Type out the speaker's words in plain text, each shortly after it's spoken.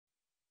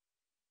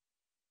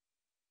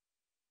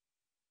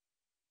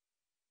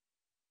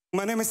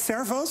My name is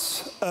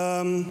Servos.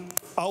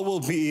 I will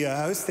be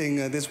hosting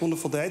this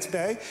wonderful day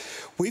today.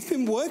 We've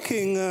been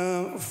working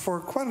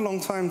for quite a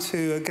long time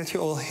to get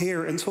you all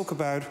here and talk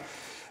about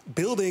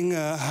building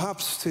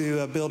hubs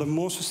to build a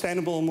more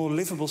sustainable, more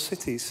livable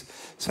cities.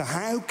 So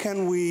how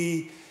can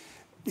we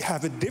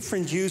have a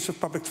different use of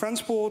public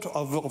transport,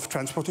 of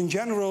transport in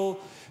general,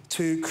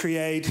 to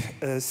create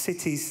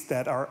cities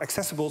that are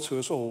accessible to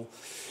us all?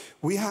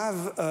 We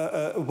have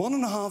a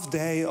 1.5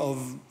 day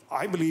of,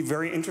 I believe,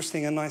 very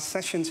interesting and nice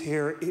sessions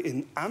here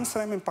in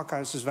Amsterdam, in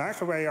Pakhuis de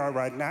Zwager, where we are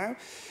right now.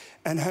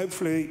 And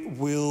hopefully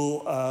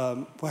we'll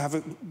have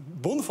a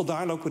wonderful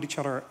dialogue with each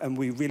other, and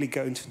we really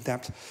go into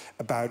depth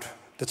about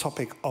the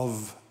topic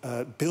of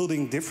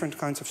building different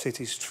kinds of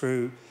cities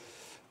through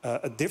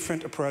a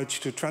different approach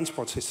to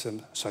transport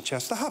system, such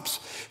as the hubs.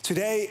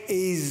 Today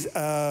is,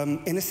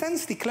 in a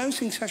sense, the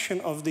closing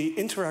session of the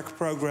Interact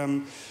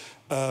program,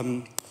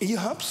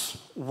 eHUBs,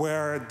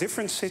 where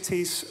different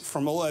cities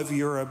from all over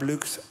Europe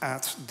looked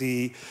at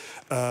the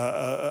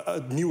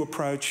new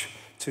approach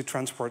to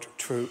transport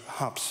through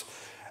hubs.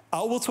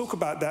 I will talk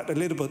about that a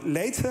little bit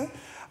later.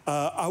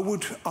 I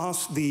would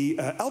ask the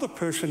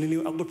Alderperson, the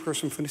new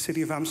Alderperson from the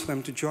City of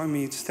Amsterdam, to join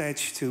me on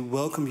stage to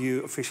welcome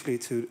you officially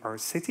to our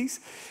cities.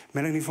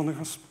 Melanie van der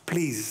Gast,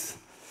 please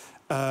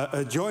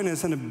join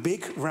us, and a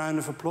big round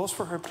of applause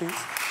for her, please.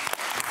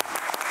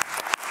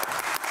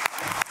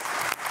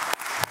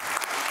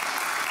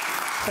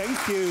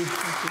 Thank you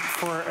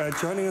for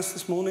joining us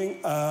this morning.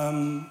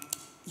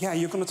 Yeah,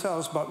 you're going to tell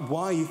us about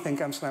why you think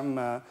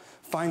Amsterdam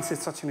finds it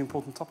such an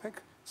important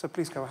topic. So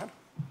please go ahead.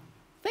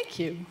 Thank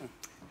you.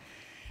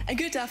 And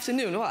good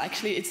afternoon. Well,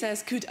 actually, it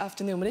says good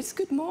afternoon, but it's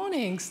good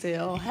morning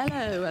still.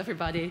 Hello,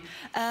 everybody.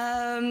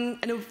 And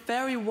a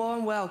very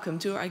warm welcome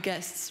to our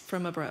guests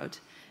from abroad.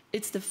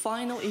 It's the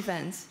final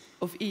event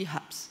of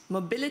eHUBs,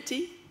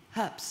 Mobility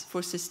Hubs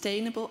for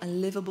Sustainable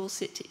and Livable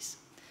Cities.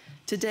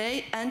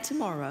 Today and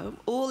tomorrow,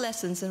 all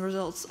lessons and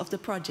results of the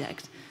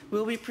project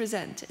will be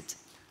presented.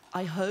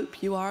 I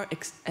hope you are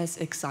as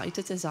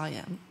excited as I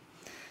am.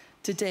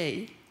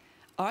 Today,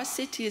 our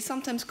city is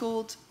sometimes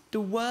called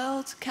the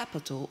world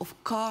capital of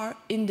car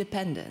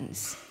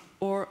independence,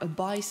 or a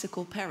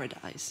bicycle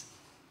paradise.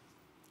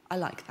 I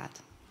like that.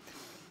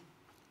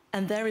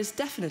 And there is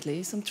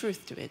definitely some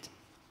truth to it.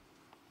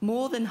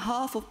 More than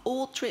half of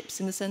all trips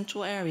in the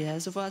central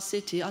areas of our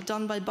city are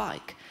done by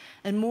bike,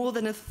 and more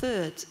than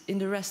 1/3 in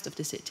the rest of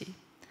the city.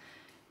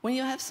 When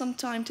you have some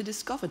time to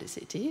discover the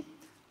city,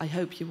 I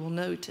hope you will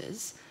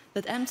notice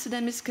that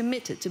Amsterdam is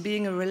committed to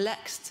being a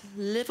relaxed,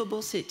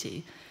 livable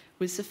city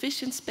with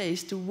sufficient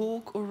space to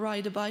walk or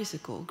ride a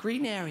bicycle,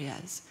 green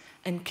areas,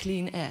 and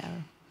clean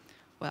air.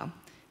 Well,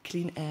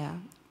 clean air,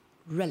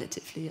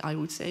 relatively, I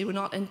would say.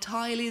 We're not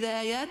entirely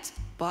there yet,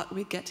 but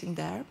we're getting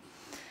there.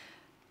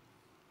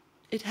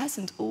 It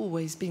hasn't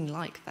always been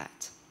like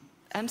that.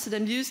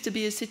 Amsterdam used to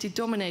be a city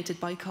dominated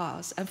by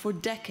cars, and for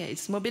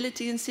decades,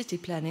 mobility and city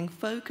planning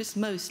focused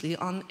mostly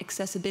on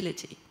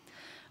accessibility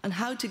and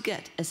how to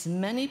get as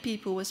many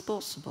people as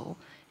possible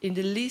in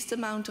the least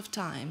amount of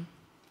time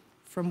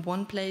from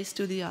one place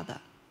to the other.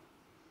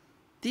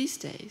 These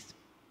days,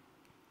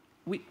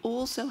 we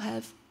also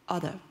have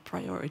other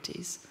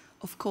priorities.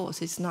 Of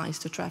course, it's nice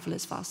to travel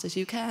as fast as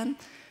you can,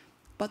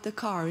 but the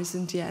car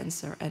isn't the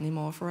answer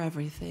anymore for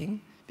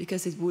everything,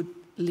 because it would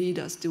lead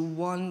us to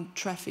one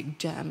traffic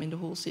jam in the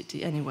whole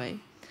city anyway.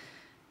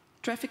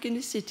 Traffic in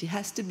the city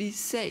has to be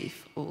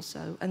safe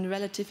also, and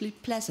relatively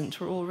pleasant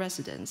for all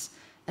residents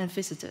and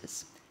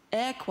visitors.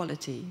 Air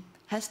quality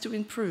has to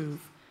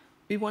improve.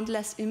 We want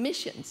less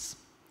emissions.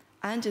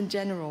 And in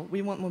general,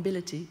 we want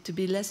mobility to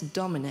be less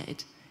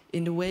dominant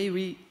in the way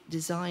we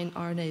design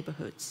our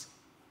neighborhoods.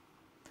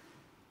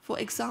 For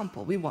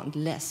example, we want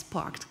less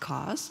parked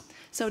cars,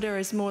 so there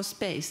is more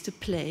space to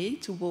play,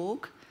 to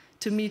walk,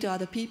 to meet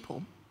other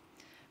people.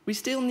 We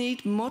still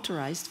need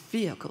motorized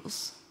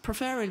vehicles,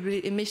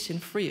 preferably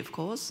emission-free, of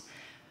course,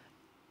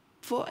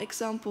 for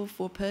example,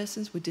 for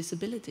persons with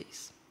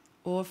disabilities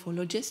or for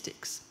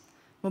logistics.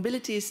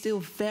 Mobility is still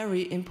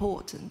very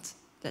important,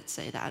 let's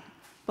say that,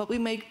 but we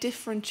make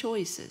different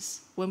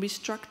choices when we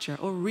structure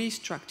or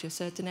restructure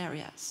certain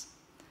areas.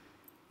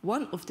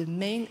 One of the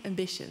main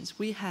ambitions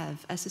we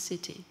have as a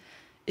city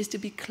is to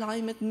be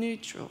climate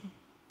neutral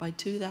by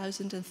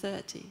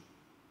 2030.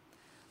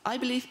 I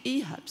believe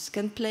eHUBs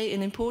can play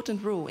an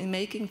important role in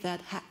making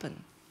that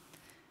happen.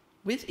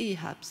 With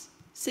eHUBs,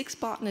 6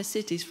 partner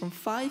cities from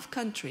 5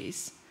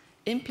 countries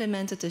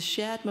implemented a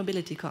shared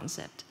mobility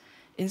concept,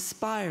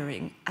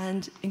 inspiring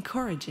and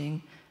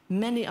encouraging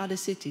many other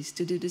cities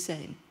to do the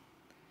same.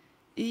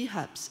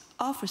 eHUBs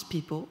offers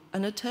people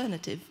an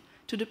alternative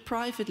to the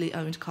privately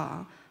owned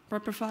car by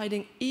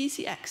providing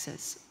easy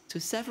access to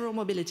several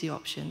mobility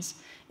options,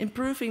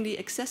 improving the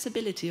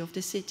accessibility of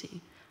the city,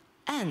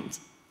 and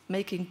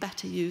making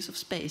better use of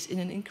space in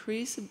an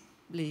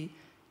increasingly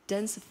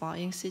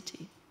densifying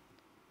city.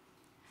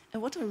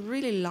 And what I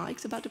really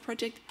liked about the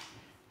project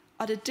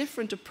are the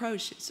different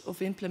approaches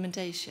of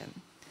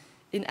implementation.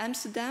 In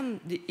Amsterdam,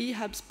 the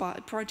eHUBS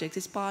project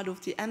is part of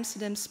the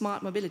Amsterdam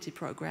Smart Mobility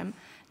Program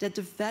that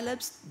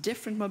develops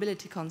different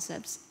mobility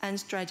concepts and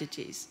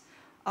strategies.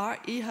 Our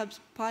eHUBS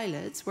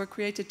pilots were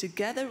created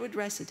together with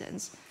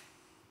residents,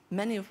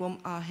 many of whom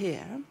are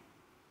here.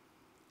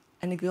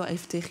 En ik wil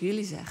even tegen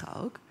jullie zeggen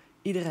ook,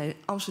 iedereen,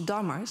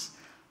 Amsterdammers,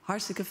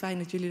 hartstikke fijn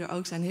dat jullie er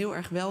ook zijn. Heel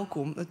erg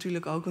welkom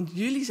natuurlijk ook, want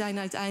jullie zijn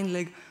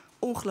uiteindelijk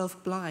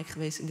ongelooflijk belangrijk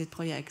geweest in dit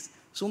project.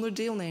 Zonder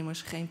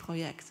deelnemers geen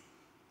project.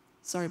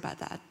 Sorry about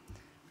that.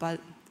 But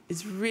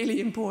it's really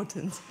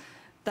important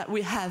that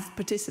we have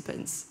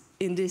participants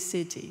in this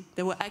city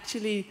that were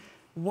actually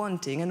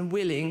wanting and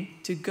willing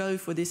to go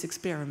for this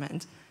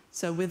experiment.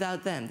 So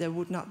without them, there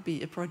would not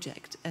be a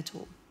project at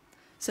all.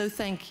 So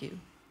thank you.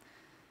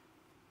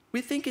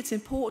 We think it's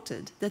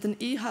important that an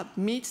eHUB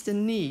meets the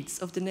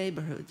needs of the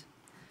neighborhood.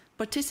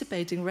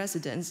 Participating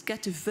residents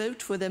get to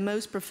vote for their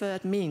most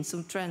preferred means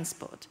of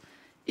transport.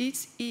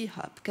 Each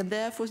eHUB can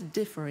therefore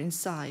differ in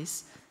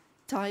size,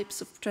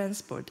 types of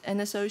transport and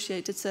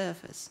associated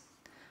service.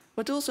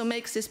 What also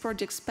makes this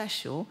project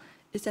special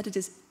is that it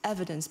is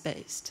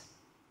evidence-based.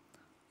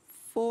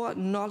 4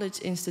 knowledge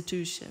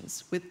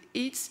institutions with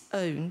each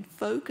own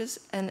focus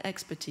and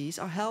expertise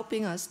are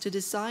helping us to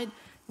decide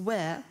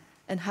where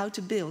and how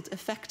to build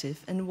effective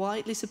and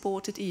widely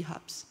supported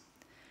eHUBs.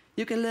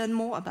 You can learn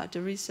more about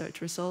the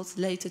research results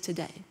later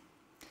today.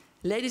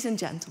 Ladies and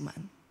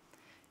gentlemen,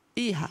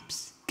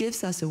 eHUBs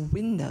gives us a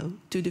window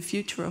to the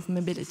future of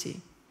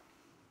mobility.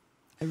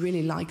 I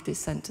really liked this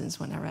sentence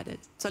when I read it,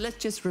 so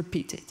let's just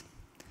repeat it.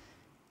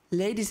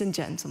 Ladies and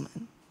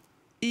gentlemen,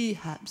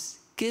 eHUBs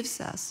gives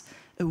us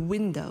a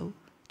window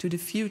to the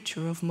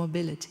future of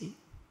mobility.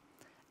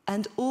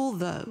 And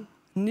although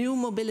new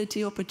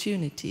mobility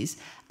opportunities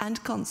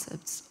and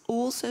concepts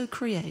also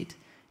create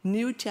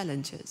new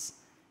challenges,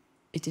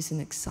 it is an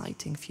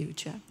exciting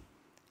future.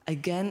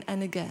 Again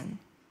and again,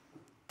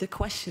 the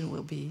question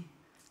will be,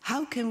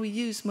 how can we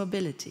use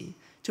mobility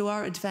to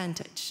our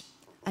advantage?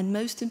 And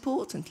most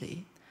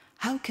importantly,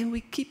 how can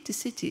we keep the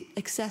city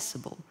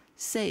accessible,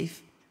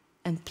 safe,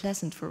 and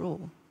pleasant for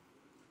all?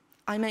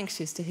 I'm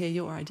anxious to hear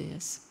your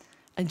ideas.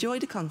 Enjoy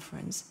the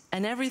conference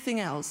and everything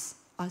else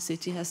our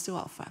city has to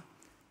offer.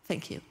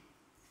 Thank you.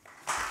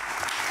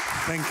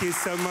 Thank you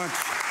so much.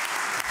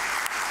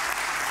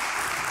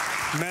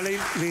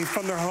 Melanie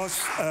van der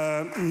Horst,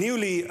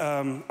 newly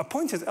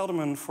appointed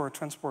Alderman for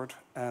Transport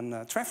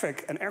and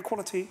Traffic and Air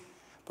Quality,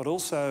 but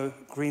also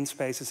green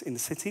spaces in the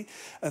city.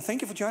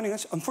 Thank you for joining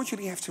us.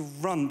 Unfortunately, you have to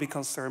run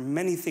because there are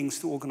many things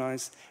to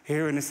organize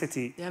here in the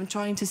city. Yeah, I'm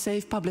trying to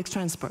save public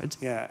transport,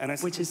 and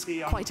which is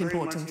quite I'm very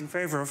important. much in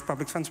favor of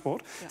public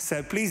transport, yeah.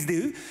 So please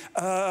do.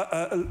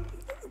 A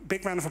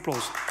big round of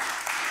applause.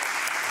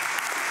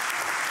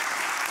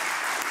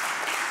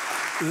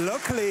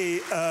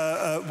 Luckily,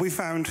 we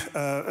found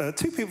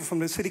 2 people from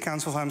the City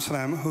Council of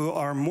Amsterdam who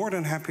are more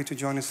than happy to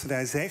join us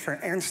today, Zeeger,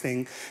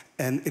 Ernsting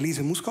and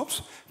Elise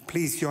Moeskops.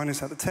 Please join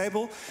us at the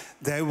table.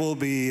 They will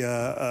be,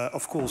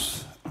 of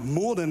course,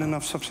 more than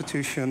enough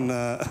substitution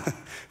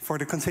for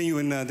the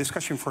continuing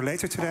discussion for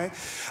later today.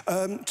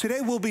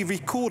 Today will be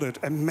recorded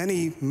at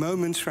many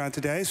moments throughout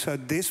the day. So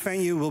this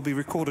venue will be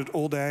recorded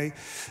all day.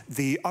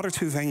 The other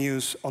 2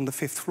 venues on the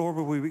 5th floor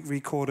will be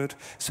recorded.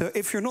 So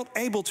if you're not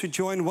able to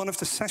join one of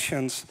the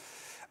sessions,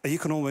 you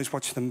can always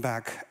watch them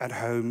back at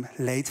home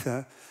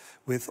later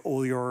with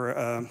all your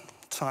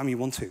time you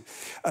want to.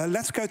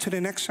 Let's go to the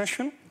next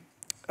session.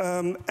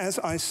 As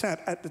I said,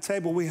 at the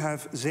table we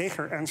have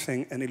Zeeger,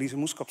 Ernsting and Elise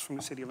Moeskops from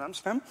the City of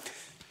Amsterdam.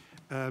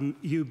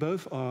 You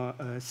both are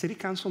a City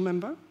Council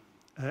member.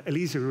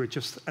 Elise, you were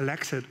just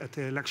elected at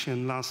the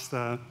election last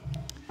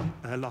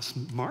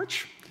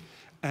March.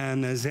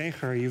 And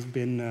Zeeger, you've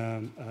been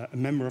a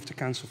member of the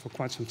council for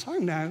quite some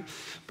time now,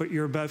 but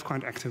you're both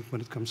quite active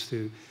when it comes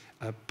to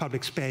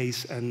public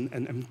space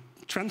and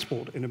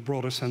transport in a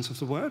broader sense of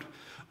the word.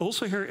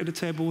 Also here at the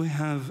table we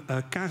have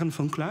Karen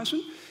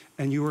Vancluysen,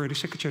 and you are the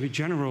Secretary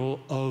General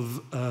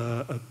of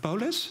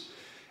Polis.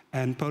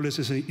 And Polis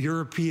is a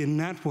European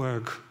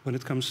network when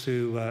it comes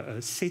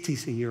to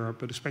cities in Europe,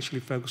 but especially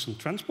focused on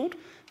transport.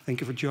 Thank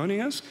you for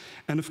joining us.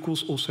 And of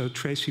course also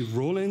Tracy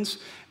Rawling,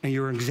 and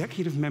you're an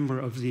executive member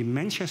of the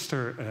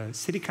Manchester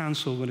City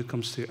Council when it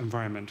comes to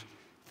environment.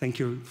 Thank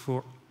you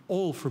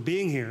all for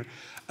being here.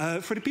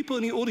 For the people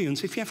in the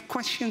audience, if you have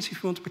questions,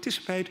 if you want to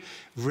participate,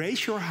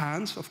 raise your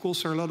hands. Of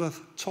course, there are a lot of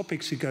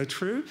topics to go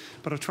through,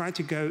 but I'll try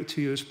to go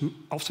to you as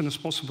often as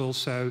possible,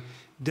 so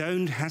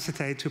don't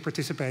hesitate to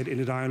participate in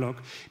the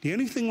dialogue. The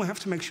only thing we have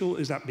to make sure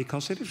is that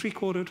because it is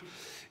recorded,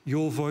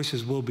 your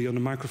voices will be on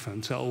the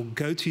microphone. So I'll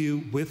go to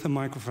you with the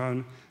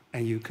microphone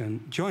and you can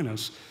join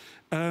us.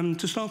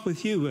 To start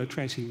with you,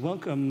 Tracy,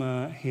 welcome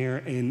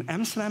here in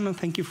Amsterdam, and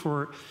thank you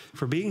for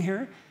being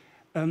here.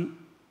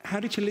 How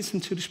did you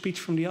listen to the speech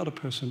from the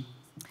Alderperson?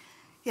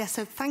 Yeah,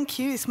 so thank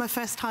you. It's my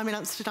first time in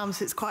Amsterdam,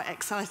 so it's quite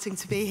exciting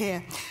to be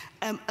here.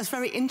 I was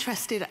very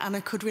interested, and I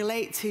could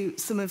relate to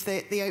some of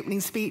the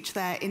opening speech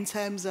there in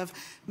terms of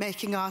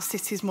making our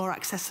cities more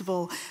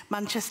accessible.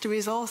 Manchester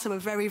is also a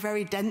very,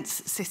 very dense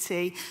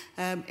city.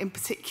 In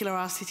particular,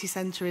 our city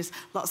centre is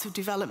lots of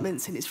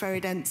developments and it's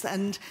very dense.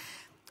 And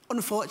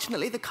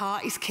unfortunately, the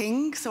car is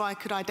king, so I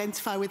could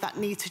identify with that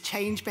need to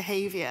change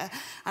behaviour.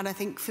 And I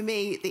think for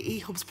me, the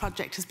eHUBS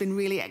project has been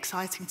really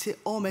exciting to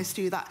almost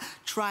do that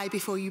try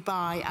before you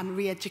buy and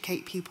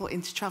re-educate people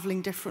into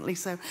travelling differently.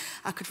 So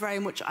I could very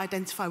much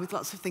identify with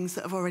lots of things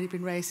that have already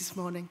been raised this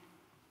morning.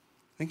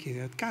 Thank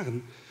you.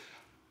 Karen,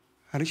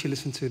 how did you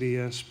listen to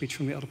the speech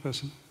from the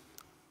Alderperson?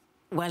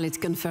 Well,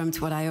 it confirmed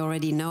what I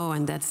already know,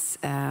 and that's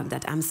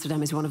that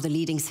Amsterdam is one of the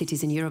leading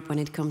cities in Europe when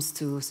it comes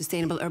to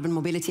sustainable urban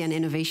mobility and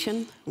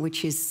innovation,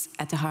 which is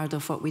at the heart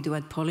of what we do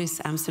at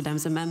Polis.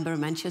 Amsterdam's a member,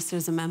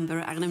 Manchester's a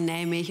member, Arnhem,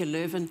 Nijmegen,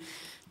 Leuven.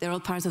 They're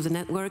all part of the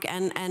network,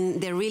 and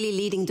they're really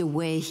leading the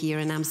way here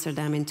in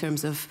Amsterdam in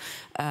terms of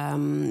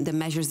the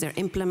measures they're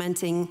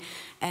implementing.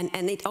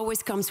 And it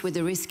always comes with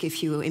the risk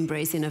if you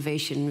embrace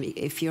innovation,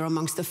 if you're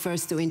amongst the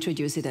first to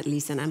introduce it, at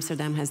least. And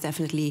Amsterdam has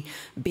definitely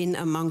been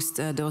amongst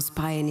those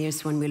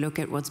pioneers when we look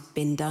at what's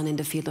been done in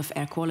the field of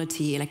air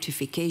quality,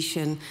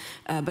 electrification,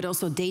 but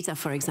also data,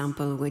 for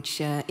example,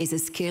 which is a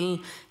skill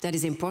that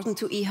is important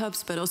to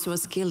eHUBs, but also a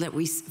skill that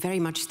we very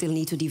much still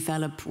need to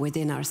develop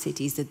within our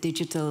cities. The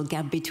digital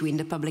gap between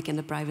the public and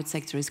the private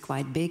sector is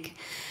quite big.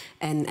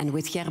 And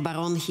with Ger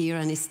Baron here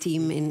and his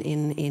team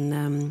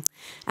in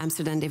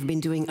Amsterdam, they've been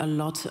doing a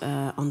lot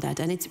on that.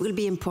 And it will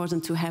be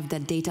important to have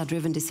that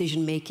data-driven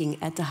decision-making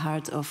at the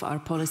heart of our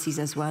policies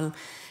as well,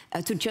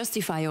 to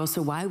justify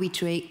also why we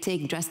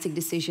take drastic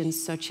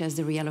decisions such as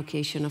the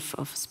reallocation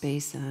of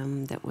space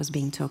that was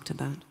being talked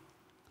about.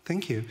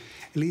 Thank you.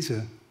 Elise,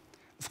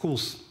 of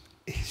course,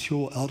 it's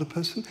your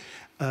Alderperson.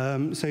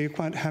 So you're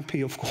quite happy,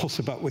 of course,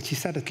 about what you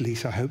said, at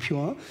least. I hope you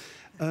are.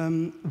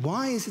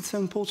 Why is it so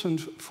important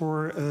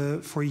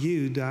for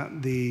you that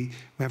we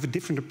have a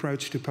different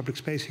approach to public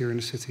space here in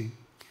the city?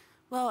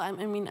 Well, I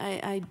mean,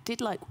 I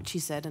did like what she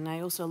said, and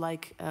I also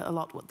like a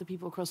lot what the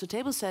people across the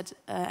table said,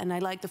 and I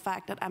like the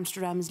fact that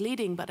Amsterdam is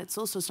leading, but it's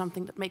also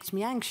something that makes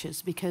me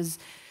anxious because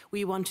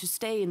we want to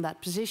stay in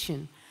that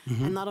position.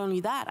 Mm-hmm. And not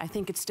only that, I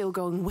think it's still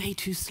going way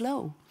too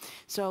slow.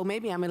 So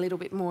maybe I'm a little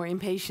bit more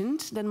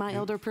impatient than my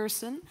elder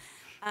person.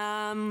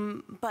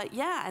 But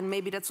yeah, and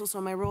maybe that's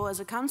also my role as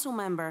a council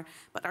member.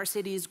 But our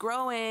city is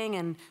growing,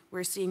 and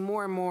we're seeing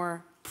more and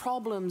more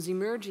problems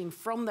emerging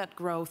from that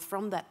growth,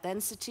 from that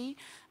density.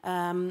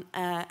 And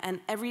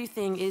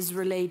everything is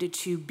related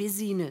to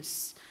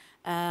busyness,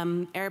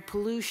 air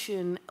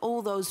pollution,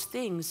 all those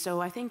things. So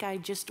I think I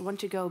just want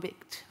to go a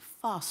bit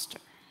faster.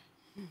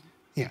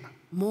 Yeah.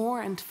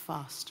 More and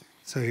faster.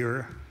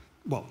 So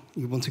well,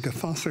 you want to go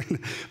faster.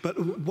 But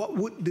what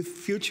would the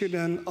future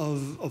then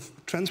of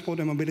transport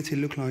and mobility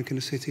look like in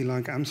a city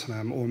like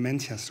Amsterdam or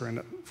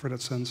Manchester for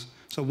that sense?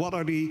 So what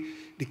are the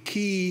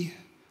key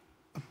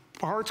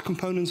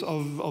components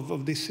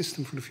of this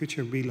system for the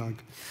future be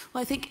like?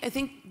 Well, I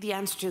think the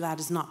answer to that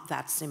is not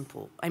that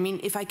simple. I mean,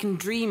 if I can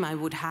dream, I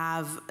would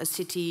have a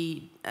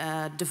city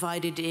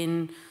divided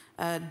in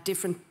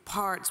different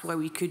parts where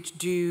we could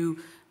do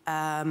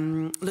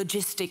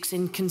logistics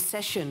in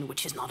concession,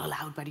 which is not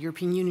allowed by the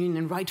European Union,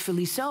 and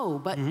rightfully so.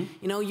 But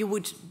you know,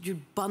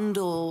 you'd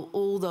bundle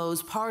all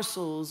those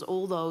parcels,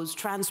 all those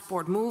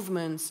transport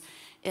movements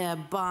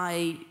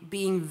by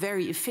being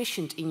very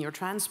efficient in your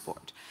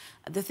transport.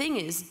 The thing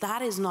is,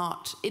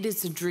 it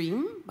is a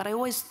dream, but I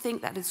always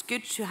think that it's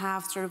good to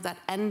have sort of that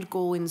end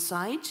goal in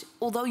sight,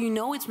 although you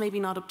know it's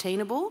maybe not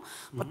obtainable,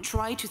 but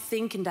try to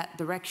think in that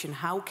direction.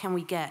 How can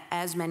we get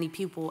as many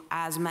people,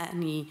 as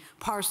many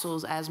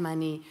parcels, as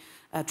many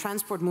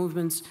transport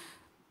movements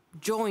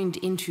joined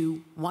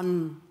into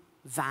one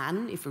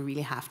van, if we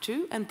really have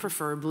to, and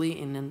preferably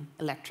in an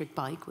electric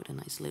bike with a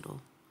nice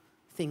little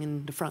thing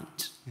in the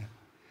front. Yeah.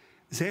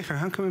 Zeeger,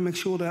 how can we make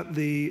sure that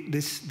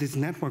this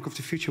network of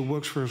the future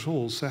works for us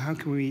all? So how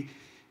can we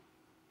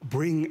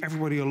bring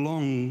everybody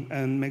along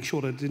and make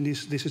sure that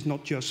this is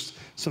not just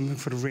something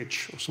for the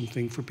rich or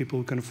something for people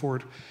who can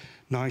afford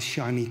nice,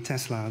 shiny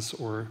Teslas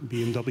or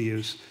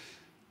BMWs?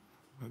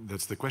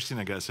 That's the question,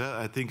 I guess.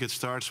 I think it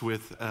starts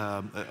with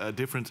a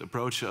different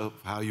approach of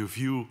how you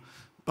view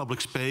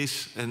public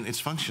space and its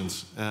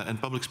functions. And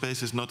public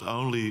space is not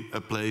only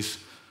a place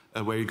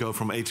where you go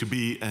from A to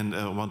B and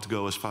want to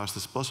go as fast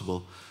as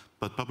possible,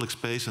 but public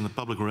space and the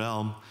public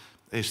realm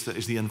is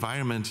the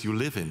environment you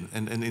live in.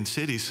 And in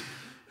cities,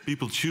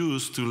 people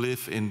choose to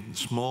live in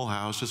small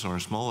houses or in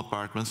small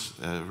apartments,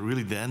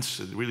 really dense,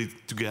 really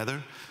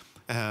together.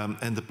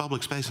 And the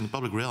public space and the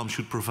public realm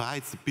should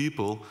provide the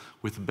people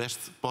with the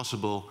best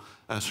possible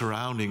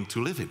surrounding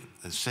to live in.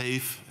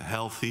 Safe,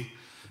 healthy.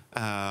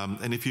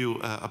 And if you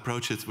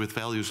approach it with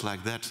values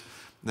like that,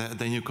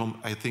 then you come,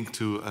 I think,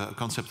 to a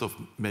concept of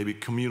maybe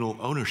communal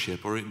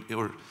ownership or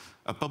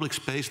a public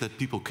space that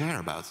people care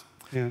about.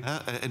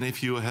 Yeah. And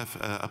if you have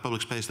a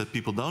public space that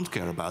people don't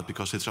care about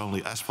because it's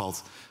only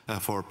asphalt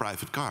for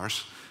private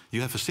cars,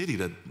 you have a city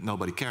that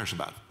nobody cares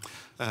about.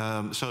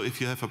 So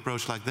if you have an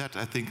approach like that,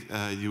 I think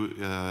you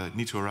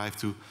need to arrive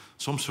to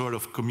some sort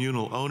of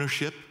communal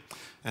ownership.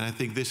 And I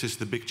think this is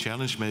the big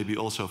challenge, maybe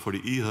also for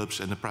the eHUBs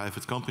and the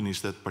private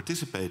companies that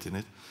participate in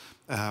it.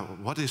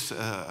 How is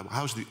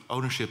the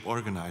ownership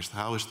organized?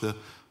 How is the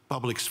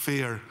public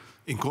sphere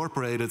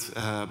incorporated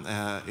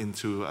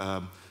into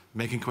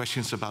making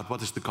questions about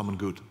what is the common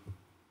good?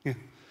 Yeah.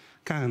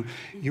 Karen,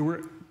 you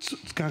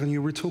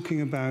were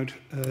talking about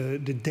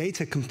the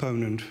data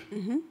component.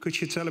 Could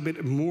you tell a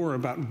bit more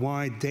about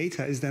why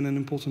data is then an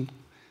important,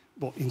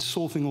 well, in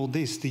solving all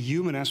this, the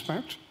human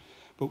aspect?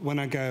 But when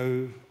I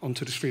go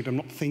onto the street, I'm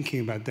not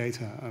thinking about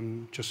data.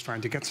 I'm just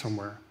trying to get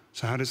somewhere.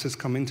 So how does this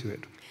come into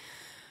it?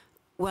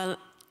 Well,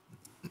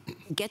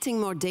 getting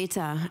more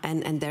data,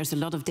 and there's a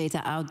lot of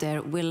data out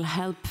there, will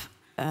help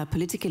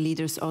political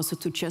leaders also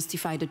to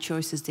justify the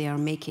choices they are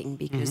making,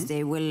 because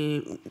they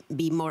will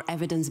be more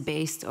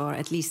evidence-based, or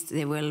at least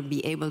they will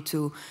be able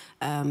to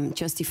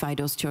justify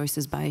those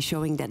choices by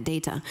showing that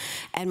data.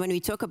 And when we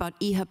talk about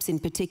eHUBs in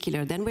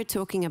particular, then we're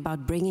talking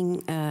about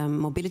bringing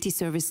mobility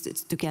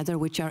services together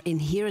which are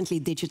inherently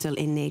digital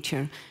in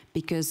nature.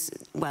 Because,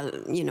 well,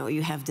 you know,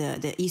 you have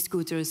the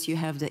e-scooters, you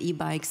have the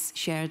e-bikes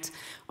shared,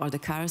 or the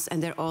cars,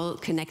 and they're all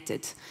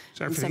connected.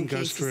 So everything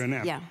goes through an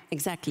app. Yeah,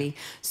 exactly.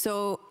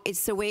 So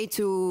it's a way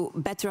to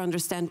better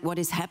understand what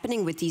is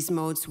happening with these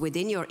modes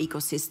within your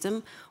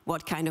ecosystem,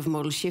 what kind of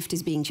modal shift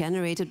is being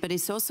generated, but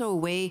it's also a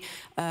way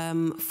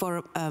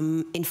for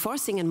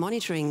enforcing and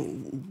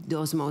monitoring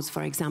those modes,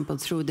 for example,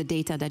 through the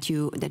data that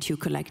you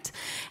collect.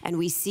 And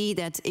we see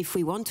that if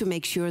we want to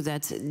make sure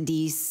that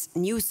these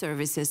new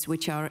services,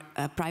 which are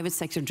private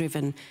sector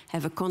driven,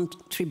 have a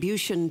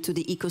contribution to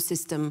the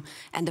ecosystem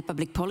and the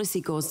public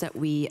policy goals that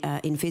we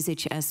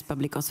envisage as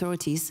public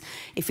authorities,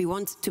 if we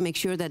want to make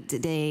sure that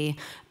they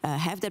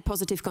have that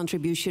positive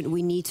contribution,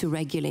 we need to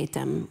regulate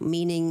them,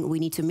 meaning we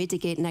need to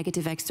mitigate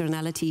negative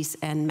externalities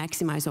and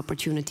maximize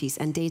opportunities.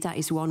 And data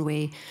is one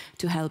way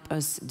to help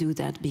us do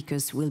that,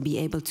 because we'll be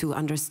able to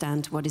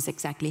understand what is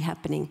exactly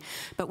happening.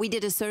 But we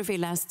did a survey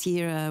last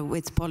year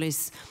with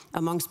Polis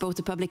amongst both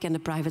the public and the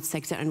private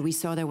sector, and we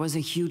saw there was a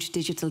huge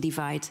digital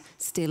divide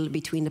still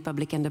between the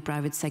public and the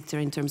private sector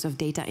in terms of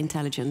data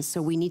intelligence.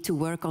 So we need to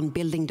work on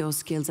building those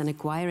skills and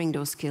acquiring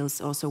those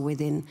skills also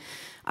within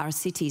our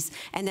cities.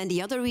 And then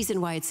the other reason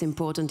why it's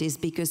important is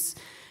because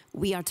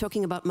we are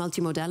talking about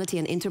multimodality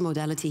and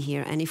intermodality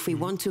here. And if we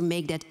want to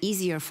make that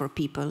easier for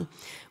people,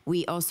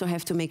 we also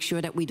have to make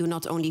sure that we do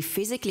not only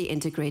physically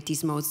integrate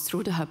these modes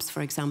through the hubs,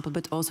 for example,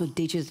 but also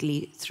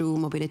digitally through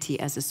mobility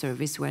as a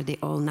service, where they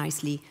all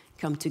nicely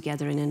come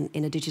together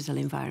in a digital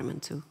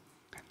environment too.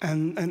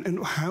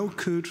 And how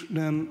could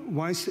then,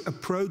 why is the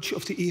approach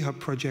of the eHUB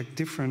project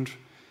different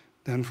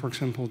than, for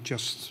example,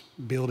 just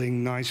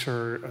building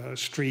nicer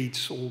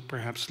streets or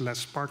perhaps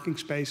less parking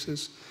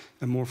spaces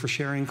and more for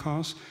sharing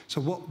cars?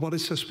 So what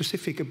is so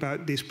specific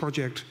about this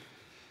project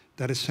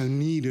that is so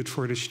needed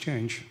for this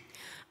change?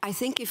 I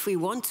think if we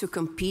want to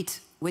compete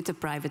with the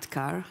private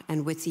car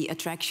and with the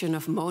attraction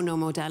of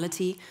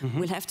monomodality,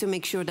 we'll have to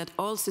make sure that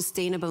all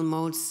sustainable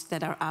modes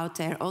that are out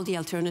there, all the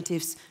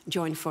alternatives,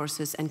 join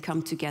forces and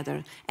come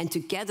together, and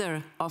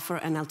together offer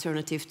an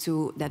alternative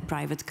to that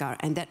private car.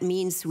 And that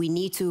means we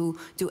need to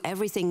do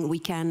everything we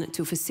can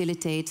to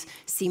facilitate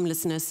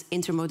seamlessness,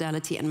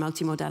 intermodality and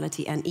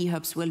multimodality, and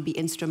eHUBs will be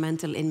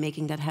instrumental in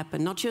making that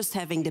happen. Not just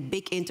having the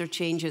big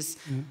interchanges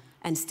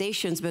and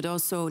stations, but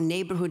also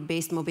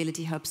neighborhood-based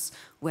mobility hubs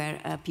where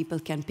people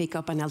can pick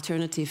up an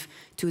alternative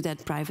to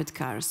that private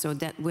car. So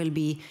that will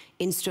be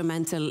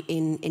instrumental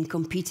in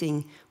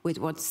competing with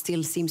what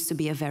still seems to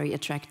be a very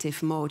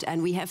attractive mode.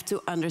 And we have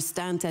to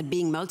understand that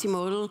being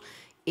multimodal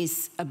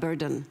is a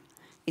burden.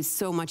 It's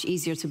so much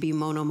easier to be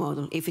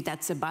monomodal. If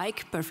that's a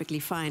bike, perfectly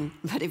fine.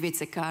 But if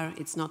it's a car,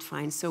 it's not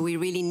fine. So we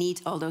really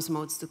need all those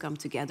modes to come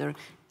together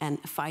and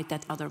fight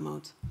that other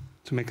mode.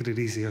 To make it as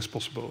easy as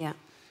possible. Yeah.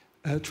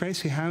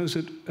 Tracy, how's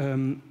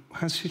the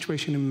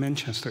situation in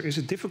Manchester? Is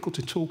it difficult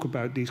to talk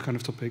about these kind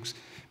of topics?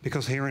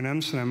 Because here in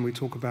Amsterdam we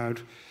talk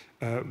about,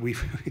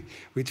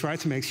 we try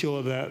to make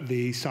sure that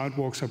the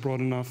sidewalks are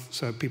broad enough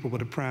so people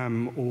with a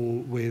pram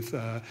or with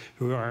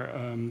who are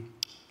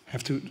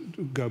have to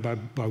go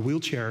by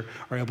wheelchair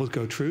are able to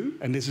go through.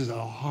 And this is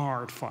a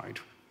hard fight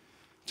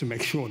to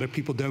make sure that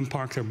people don't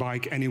park their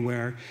bike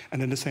anywhere.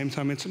 And at the same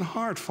time, it's a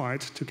hard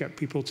fight to get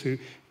people to,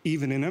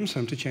 even in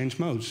Amsterdam, to change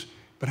modes.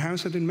 But how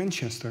is it in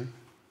Manchester?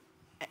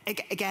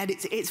 Again,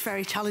 it's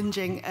very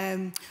challenging.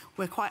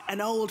 We're quite an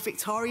old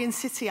Victorian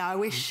city. I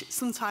wish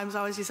sometimes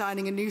I was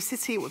designing a new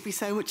city. It would be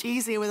so much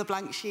easier with a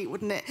blank sheet,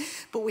 wouldn't it?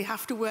 But we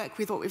have to work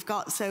with what we've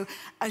got. So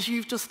as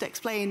you've just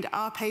explained,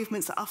 our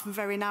pavements are often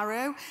very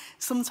narrow.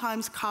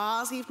 Sometimes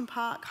cars even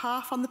park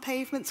half on the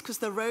pavements because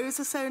the roads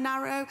are so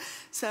narrow.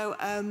 So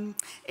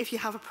if you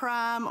have a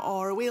pram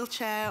or a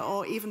wheelchair,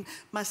 or even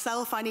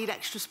myself, I need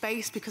extra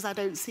space because I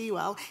don't see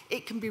well,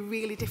 it can be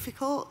really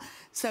difficult.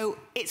 So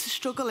it's a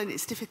struggle and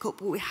it's difficult,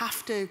 but we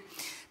have to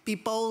be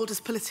bold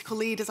as political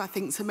leaders, I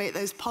think, to make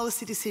those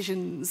policy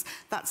decisions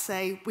that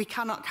say we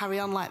cannot carry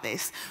on like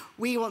this.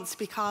 We want to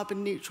be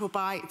carbon neutral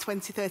by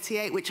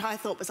 2038, which I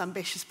thought was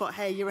ambitious, but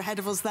hey, you're ahead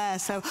of us there,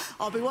 so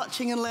I'll be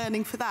watching and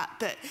learning for that.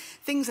 But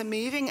things are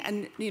moving,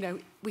 and you know,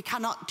 we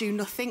cannot do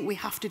nothing, we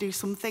have to do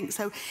something.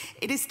 So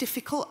it is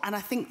difficult, and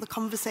I think the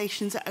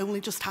conversations are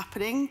only just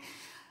happening.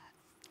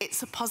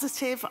 It's a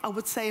positive, I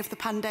would say, of the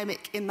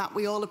pandemic in that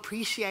we all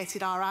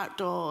appreciated our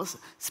outdoors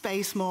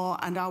space more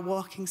and our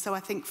walking. So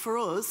I think for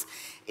us,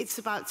 it's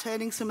about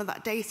turning some of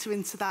that data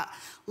into that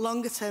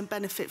longer term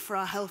benefit for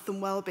our health and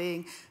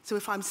well-being. So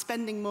if I'm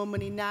spending more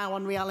money now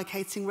on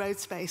reallocating road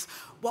space,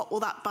 what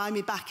will that buy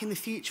me back in the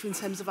future in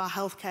terms of our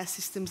healthcare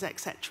systems,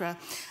 etc.?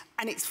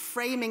 And it's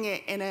framing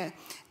it in a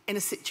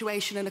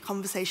situation and a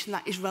conversation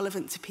that is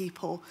relevant to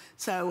people.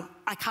 So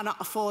I cannot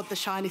afford the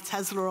shiny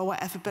Tesla or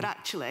whatever, but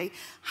actually,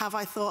 have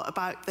I thought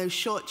about those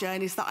short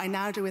journeys that I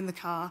now do in the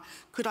car?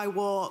 Could I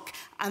walk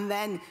and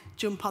then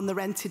jump on the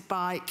rented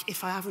bike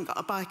if I haven't got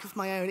a bike of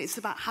my own? It's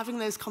about having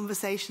those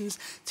conversations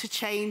to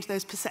change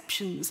those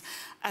perceptions.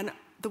 And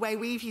the way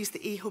we've used the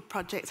eHUB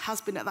project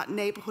has been at that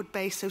neighbourhood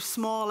base, so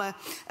smaller,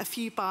 a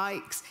few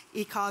bikes,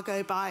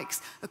 e-cargo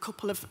bikes, a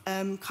couple of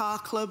car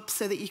clubs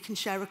so that you can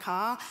share a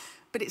car.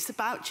 But it's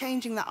about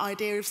changing that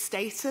idea of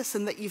status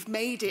and that you've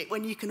made it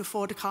when you can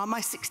afford a car.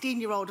 My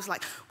 16-year-old was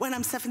like, when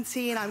I'm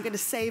 17, I'm going to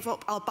save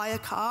up, I'll buy a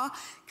car.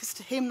 Because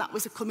to him, that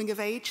was a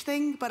coming-of-age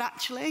thing. But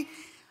actually,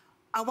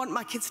 I want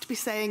my kids to be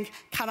saying,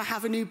 can I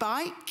have a new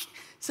bike?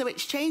 So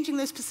it's changing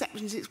those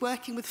perceptions, it's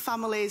working with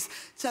families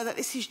so that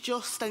this is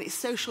just and it's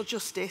social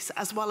justice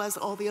as well as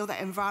all the other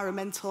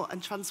environmental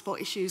and transport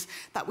issues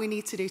that we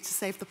need to do to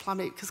save the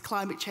planet, because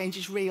climate change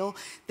is real.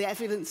 The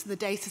evidence and the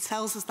data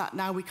tells us that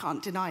now, we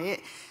can't deny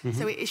it.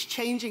 So it is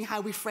changing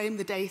how we frame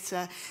the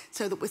data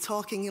so that we're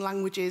talking in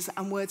languages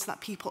and words that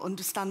people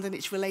understand and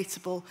it's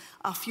relatable,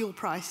 our fuel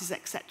prices,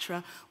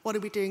 etc. What are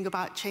we doing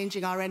about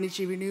changing our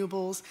energy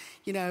renewables?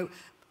 You know,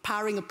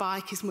 powering a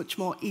bike is much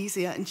more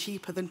easier and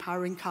cheaper than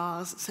powering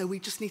cars. So we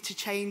just need to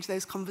change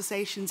those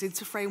conversations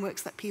into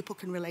frameworks that people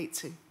can relate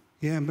to.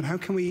 Yeah, but how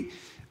can we,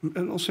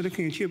 and also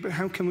looking at you, but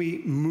how can we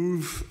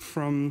move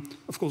from,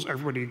 of course,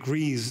 everybody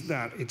agrees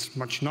that it's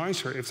much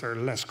nicer if there are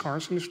less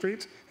cars in the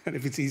street and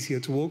if it's easier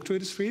to walk through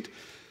the street.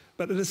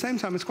 But at the same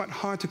time, it's quite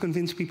hard to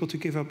convince people to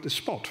give up the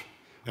spot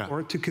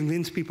or to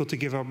convince people to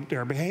give up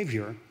their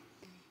behavior.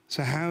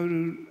 So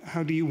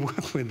how do you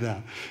work with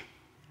that?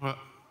 Well,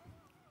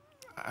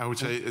 I would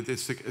say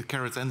it's the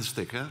carrot and the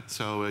stick.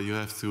 So you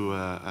have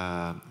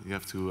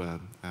to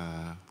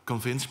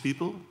convince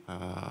people,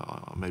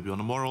 maybe on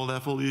a moral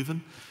level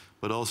even,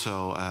 but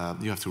also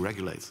you have to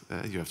regulate.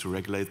 You have to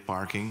regulate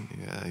parking.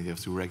 You have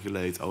to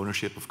regulate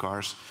ownership of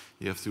cars.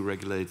 You have to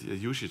regulate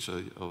usage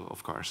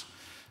of cars.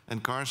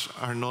 And cars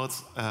are not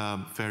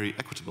very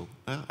equitable.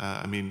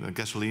 I mean,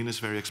 gasoline is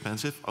very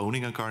expensive.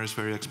 Owning a car is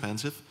very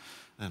expensive.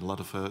 And a lot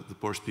of the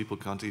poorest people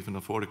can't even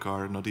afford a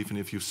car, not even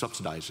if you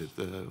subsidize it,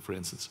 for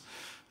instance.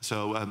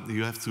 So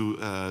you have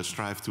to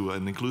strive to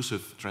an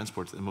inclusive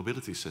transport and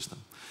mobility system.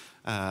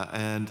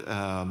 And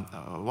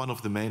one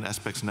of the main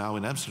aspects now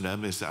in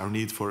Amsterdam is our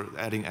need for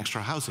adding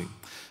extra housing,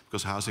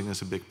 because housing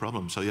is a big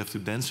problem. So you have to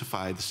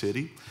densify the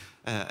city.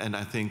 And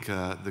I think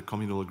the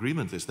communal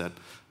agreement is that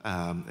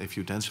if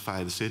you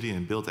densify the city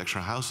and build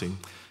extra housing,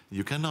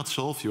 you cannot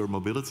solve your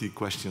mobility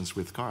questions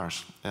with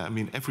cars. I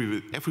mean,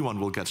 everyone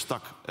will get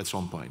stuck at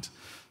some point.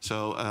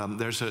 So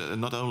there's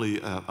not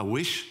only a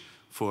wish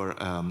for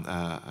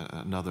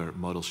another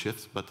modal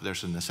shift, but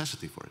there's a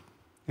necessity for it.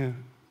 Yeah.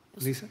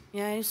 Lisa?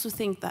 Yeah, I also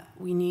think that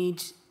we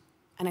need,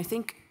 and I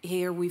think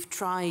here we've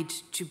tried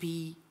to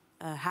be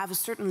have a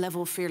certain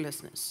level of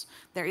fearlessness.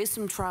 There is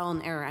some trial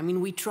and error. I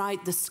mean, we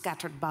tried the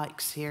scattered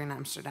bikes here in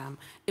Amsterdam.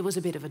 It was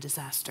a bit of a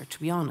disaster, to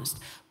be honest.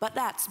 But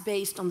that's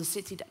based on the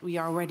city that we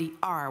already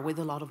are, with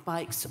a lot of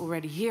bikes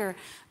already here.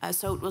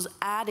 So it was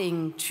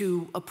adding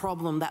to a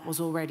problem that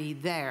was already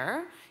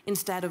there,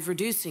 instead of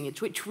reducing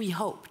it, which we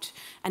hoped.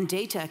 And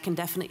data can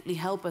definitely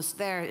help us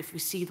there if we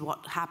see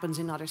what happens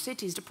in other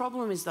cities. The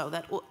problem is, though,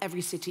 that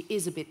every city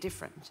is a bit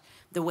different.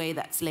 The way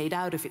that's laid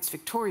out, if it's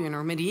Victorian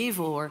or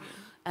medieval, or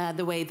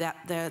the way that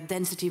the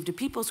density of the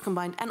people is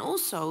combined, and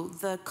also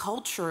the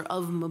culture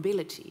of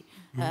mobility.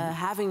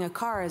 Having a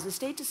car as a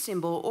status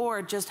symbol,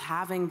 or just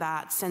having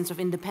that sense of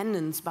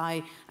independence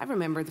by, I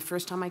remember the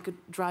first time I could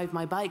drive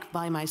my bike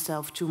by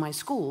myself to my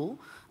school,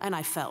 and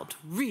I felt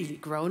really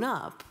grown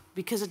up,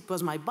 because it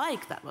was my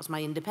bike that was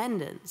my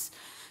independence.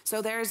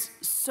 So there's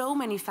so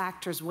many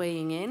factors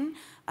weighing in,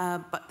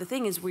 but the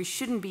thing is, we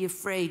shouldn't be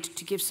afraid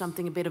to give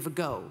something a bit of a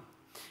go.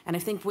 And I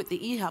think with the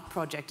eHUB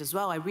project as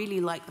well, I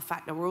really like the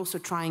fact that we're also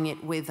trying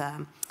it with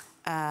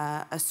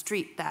a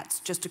street that's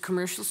just a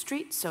commercial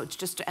street. So it's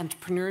just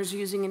entrepreneurs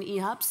using an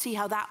eHUB. See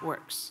how that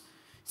works.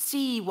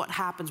 See what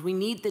happens. We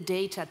need the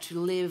data to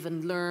live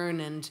and learn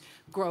and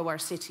grow our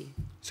city.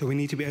 So we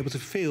need to be able to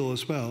fail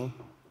as well,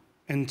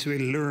 and to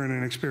learn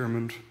and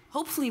experiment.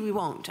 Hopefully we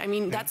won't. I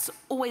mean, that's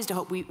always the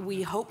hope.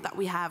 We hope that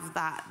we have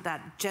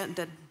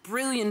that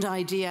brilliant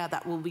idea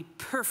that will be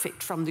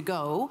perfect from the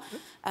go.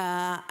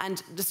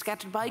 And the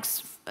scattered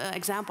bikes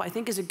example, I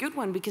think, is a good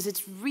one, because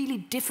it's really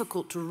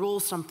difficult to roll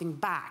something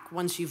back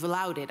once you've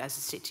allowed it as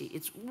a city.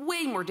 It's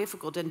way more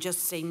difficult than just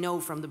say no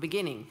from the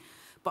beginning.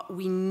 But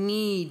we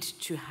need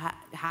to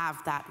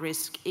have that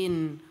risk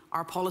in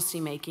our policy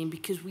making,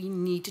 because we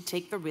need to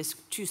take the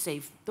risk to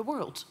save the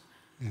world.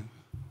 Yeah.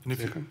 And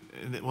if you,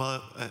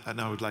 well, and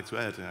I would like to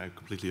add, and I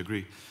completely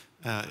agree,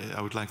 I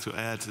would like to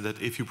add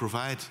that if you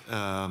provide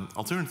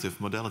alternative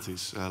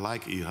modalities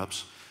like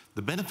eHUBs,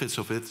 the benefits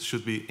of it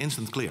should be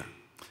instant clear.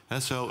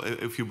 So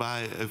if you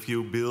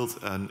build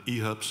an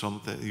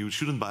eHUB, you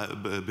shouldn't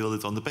build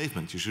it on the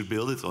pavement. You should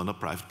build it on a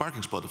private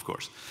parking spot, of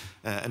course,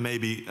 and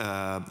maybe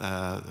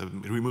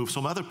remove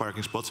some other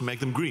parking spots and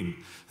make them green.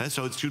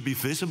 So it should be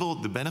visible.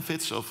 The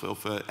benefits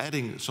of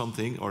adding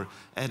something or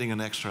adding an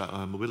extra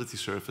mobility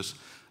service,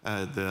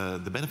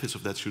 the benefits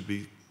of that should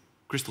be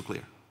crystal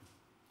clear.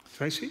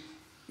 Tracy?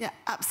 Yeah,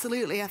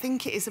 absolutely. I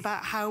think it is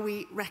about how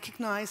we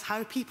recognise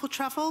how people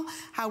travel,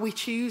 how we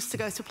choose to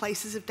go to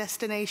places of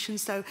destination.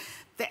 So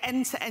the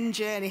end-to-end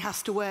journey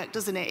has to work,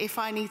 doesn't it? If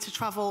I need to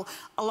travel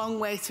a long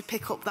way to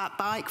pick up that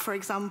bike, for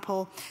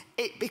example,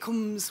 it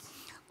becomes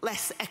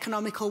less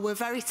economical. We're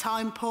very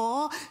time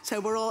poor,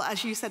 so we're all,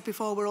 as you said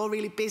before, we're all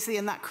really busy,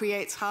 and that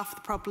creates half the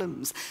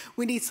problems.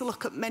 We need to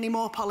look at many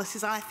more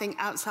policies, I think,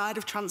 outside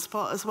of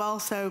transport as well.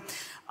 So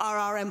are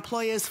our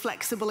employers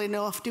flexible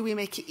enough? Do we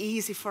make it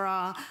easy for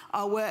our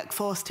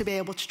workforce to be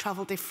able to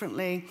travel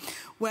differently?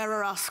 Where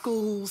are our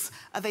schools?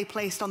 Are they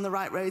placed on the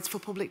right roads for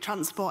public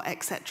transport,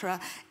 etc.?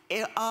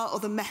 Are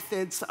other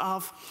methods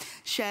of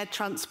shared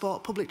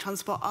transport, public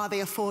transport, are they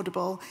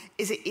affordable?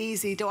 Is it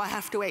easy? Do I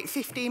have to wait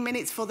 15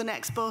 minutes for the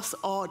next bus,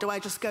 or do I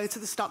just go to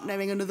the stop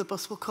knowing another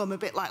bus will come, a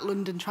bit like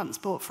London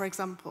Transport, for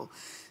example?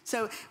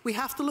 So we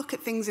have to look at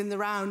things in the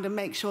round and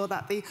make sure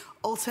that the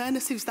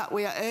alternatives that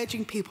we are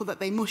urging people that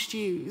they must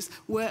use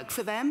work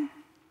for them.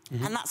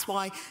 Mm-hmm. And that's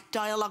why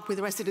dialogue with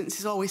residents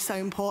is always so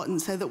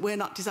important, so that we're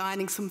not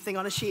designing something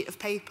on a sheet of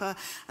paper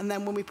and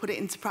then when we put it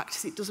into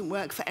practice it doesn't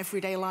work for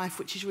everyday life,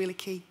 which is really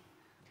key.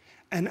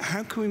 And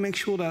how can we make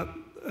sure that,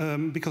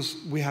 because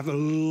we have a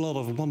lot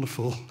of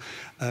wonderful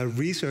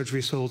research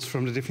results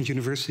from the different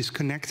universities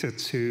connected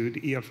to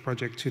the eHUBs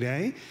project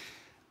today,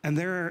 and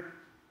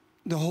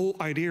the whole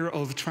idea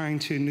of trying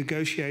to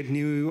negotiate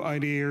new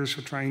ideas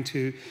or trying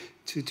to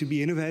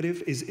be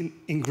innovative is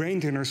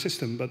ingrained in our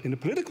system, but in the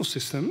political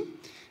system,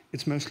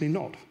 it's mostly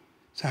not.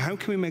 So how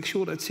can we make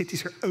sure that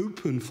cities are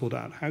open for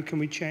that? How can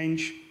we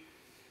change?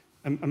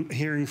 I'm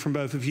hearing from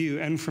both of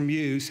you and from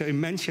you, so in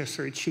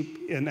Manchester it should,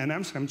 and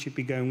Amsterdam it should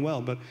be going well,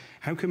 but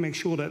how can we make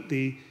sure that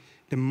the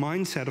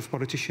mindset of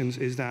politicians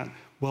is that,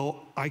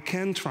 well, I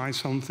can try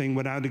something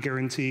without a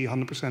guarantee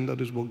 100% that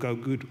it will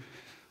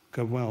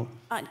go well?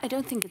 I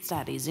don't think it's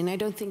that easy, and I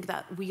don't think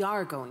that we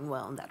are going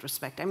well in that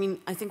respect. I mean,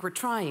 I think we're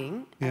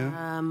trying,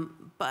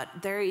 but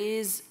there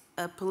is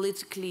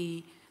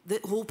the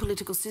whole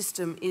political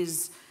system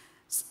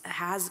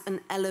has an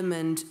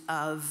element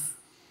of,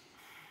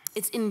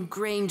 it's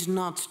ingrained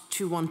not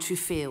to want to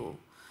fail,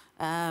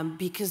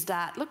 because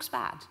that looks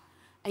bad.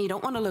 And you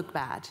don't want to look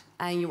bad.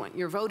 And you want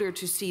your voter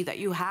to see that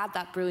you had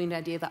that brilliant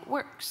idea that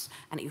works,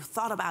 and that you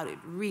thought about it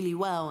really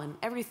well and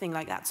everything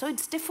like that. So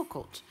it's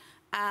difficult.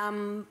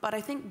 But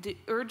I think the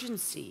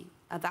urgency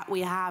that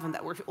we have and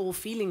that we're all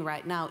feeling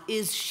right now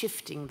is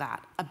shifting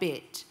that a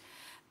bit.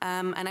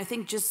 And I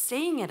think just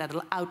saying it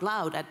out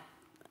loud at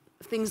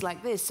things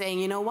like this, saying,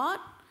 you know what?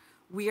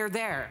 We are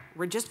there.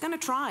 We're just going to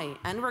try,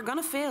 and we're going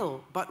to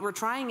fail, but we're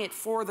trying it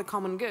for the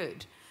common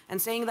good. And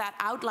saying that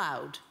out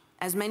loud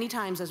as many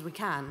times as we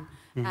can,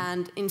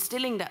 and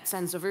instilling that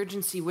sense of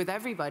urgency with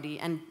everybody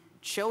and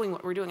showing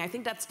what we're doing. I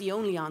think that's the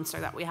only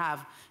answer that we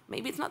have.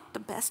 Maybe it's not the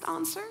best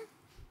answer,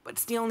 but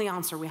it's the only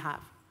answer we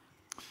have.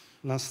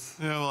 Last.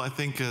 Yeah, well, I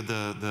think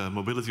the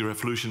mobility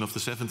revolution of the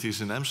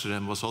 70s in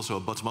Amsterdam was also a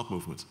bottom-up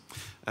movement,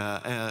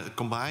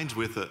 combined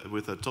with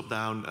a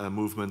top-down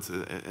movement,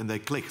 and they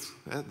clicked.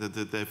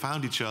 They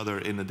found each other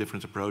in a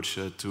different approach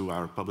to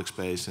our public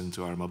space and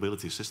to our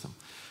mobility system.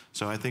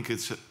 So I think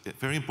it's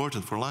very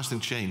important for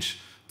lasting change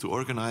to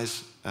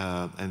organize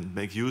and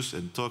make use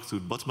and talk to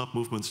bottom-up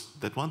movements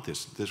that want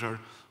this. There are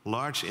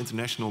large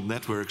international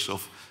networks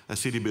of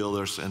city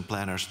builders and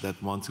planners that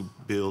want to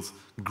build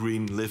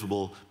green,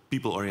 livable,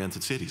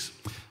 people-oriented cities.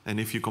 And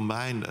if you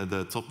combine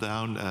the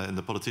top-down and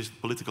the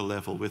political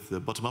level with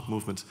the bottom-up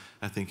movement,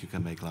 I think you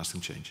can make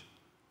lasting change.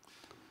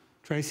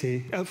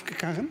 Tracy,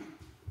 Karen?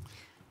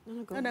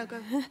 No, go.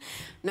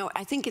 No,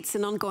 I think it's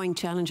an ongoing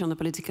challenge on the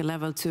political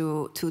level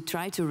to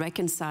try to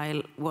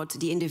reconcile what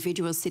the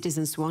individual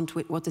citizens want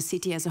with what the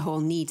city as a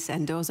whole needs,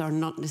 and those are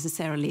not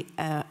necessarily,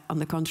 on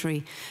the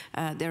contrary,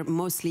 they're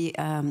mostly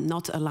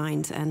not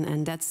aligned,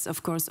 and that's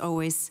of course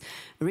always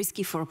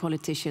risky for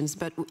politicians.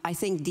 But I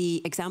think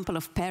the example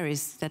of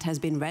Paris, that has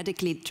been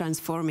radically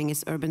transforming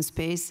its urban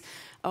space,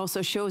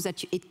 also shows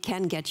that it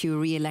can get you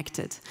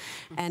re-elected.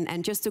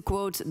 And just to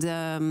quote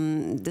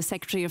the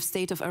Secretary of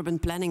State of Urban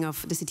Planning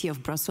of the city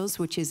of Brussels,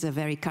 which is a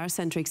very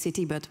car-centric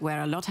city, but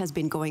where a lot has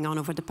been going on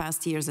over the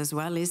past years as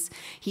well,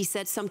 he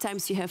said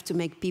sometimes you have to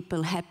make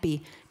people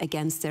happy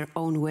against their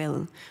own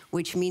will,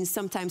 which means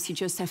sometimes you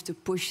just have to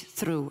push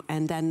through,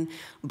 and then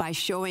by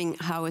showing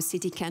how a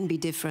city can be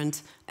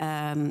different,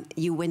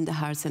 you win the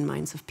hearts and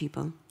minds of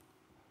people.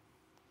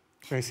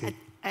 Tracy.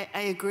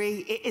 I agree.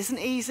 It isn't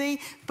easy,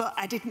 but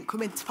I didn't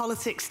come into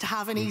politics to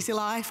have an easy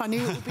life. I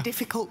knew it would be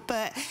difficult,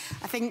 but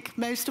I think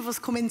most of us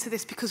come into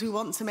this because we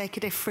want to make a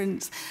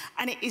difference.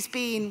 And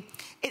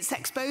it's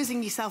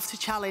exposing yourself to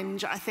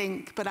challenge, I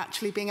think, but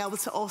actually being able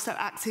to also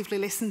actively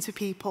listen to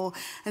people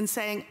and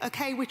saying,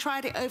 okay, we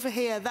tried it over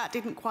here, that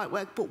didn't quite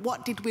work, but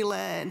what did we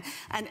learn?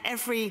 And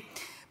every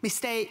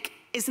mistake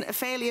isn't a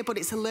failure, but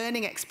it's a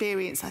learning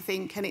experience, I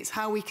think, and it's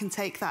how we can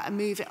take that and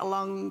move it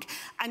along.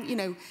 And, you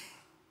know,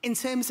 in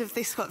terms of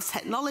this sort of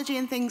technology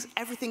and things,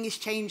 everything is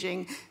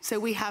changing. So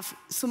we have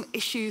some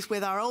issues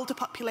with our older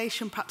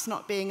population perhaps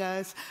not being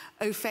as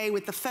au fait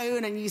with the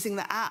phone and using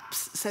the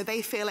apps, so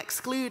they feel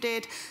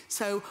excluded.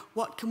 So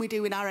what can we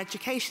do in our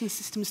education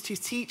systems to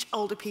teach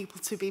older people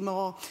to be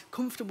more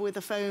comfortable with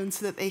the phone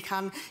so that they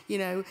can, you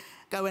know,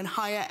 go and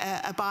hire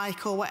a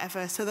bike or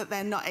whatever so that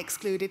they're not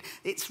excluded?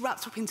 It's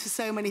wrapped up into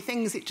so many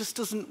things, it just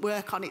doesn't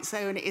work on its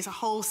own. It is a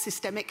whole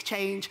systemic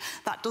change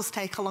that does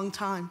take a long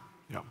time.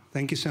 Yeah.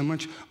 Thank you so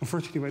much.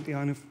 Unfortunately, we're at the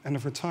end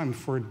of our time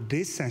for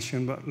this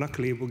session, but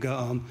luckily it will go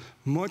on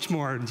much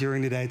more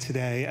during the day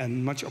today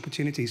and much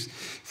opportunities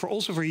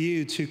also for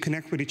you to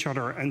connect with each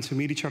other and to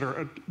meet each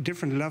other at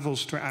different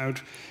levels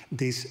throughout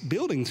this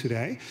building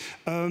today.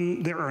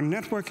 There are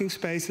networking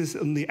spaces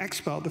on the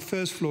expo at the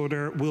first floor.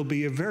 There will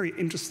be a very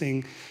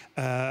interesting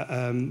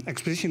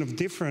exposition of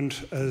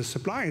different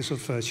suppliers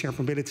of shared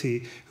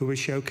mobility who will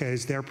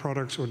showcase their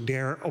products or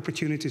their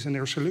opportunities and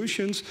their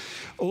solutions.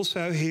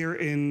 Also here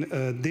in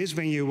this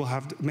venue we'll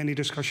have many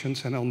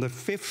discussions, and on the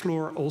 5th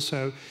floor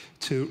also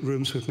 2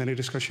 rooms with many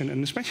discussion,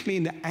 and especially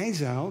in the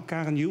Eijzaal,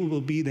 Karen, you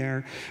will be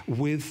there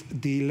with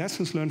the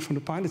lessons learned from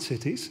the pilot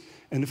cities.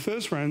 In the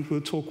first round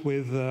we'll talk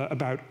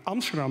about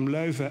Amsterdam,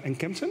 Leuven and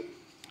Kempten,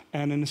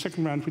 and in the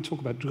second round we talk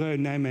about Dreux,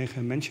 Nijmegen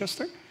and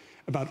Manchester,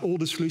 about all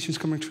the solutions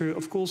coming through.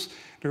 Of course,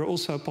 there are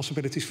also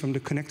possibilities from the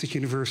connected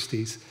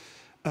universities.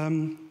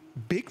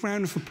 Big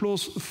round of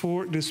applause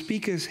for the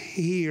speakers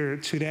here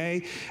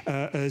today.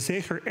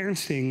 Zeeger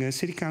Ernsting,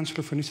 City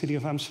Councilor for the City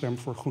of Amsterdam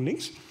for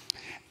GroenLinks.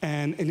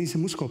 And Elise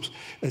Moeskops,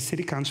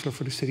 City Councilor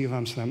for the City of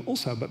Amsterdam,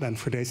 also, but then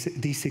for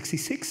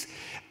D66.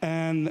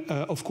 And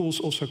of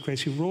course, also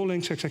Tracy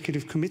Rawling,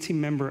 Executive Committee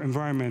Member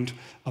Environment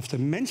of the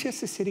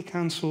Manchester City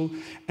Council,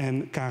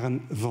 and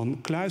Karen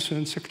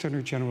Vancluysen,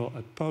 Secretary General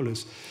at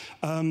Polis.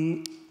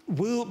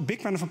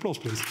 Big round of applause,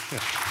 please. Yeah.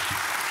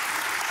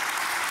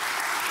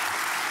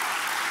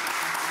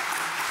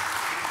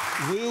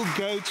 We'll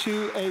go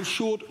to a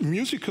short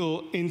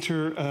musical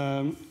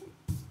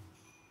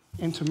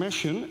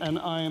intermission, and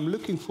I am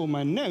looking for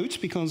my notes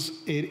because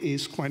it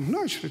is quite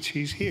nice that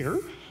she's here,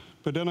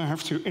 but then I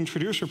have to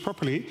introduce her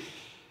properly.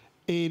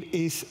 It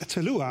is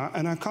Talua,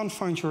 and I can't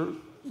find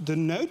the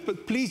note,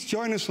 but please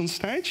join us on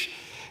stage.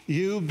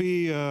 You'll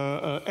be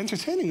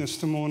entertaining us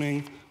tomorrow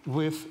morning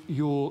with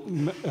your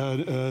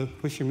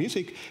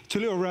music.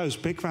 Talua Rose,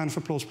 big round of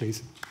applause,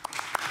 please.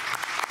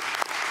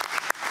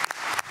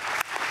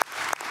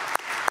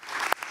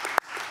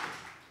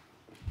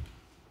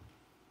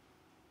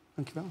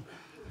 Dank je wel.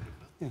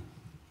 Yeah.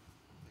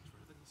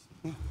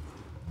 Yeah.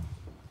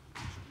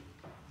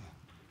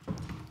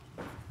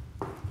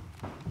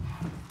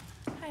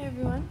 Hi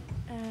everyone.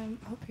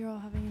 Hope you're all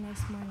having a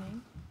nice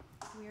morning.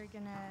 We are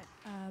gonna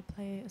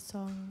play a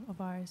song of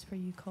ours for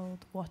you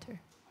called Water.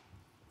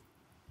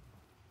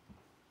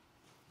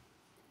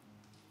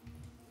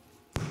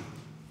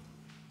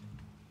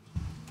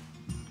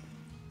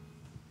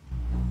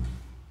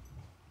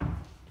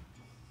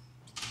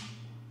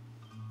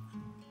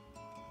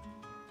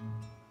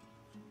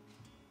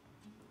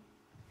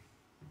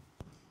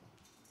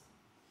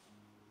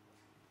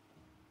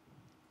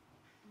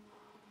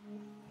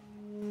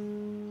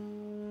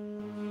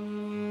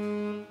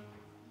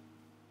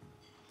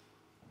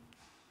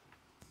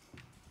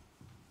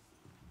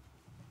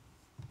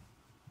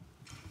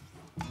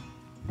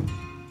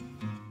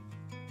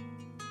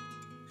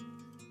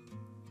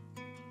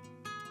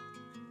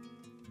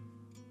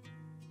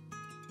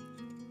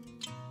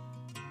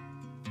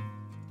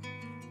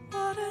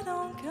 Water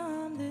don't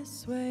come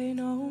this way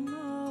no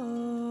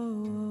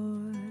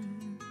more.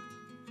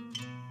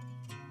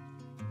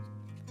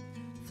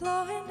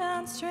 Flowing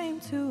downstream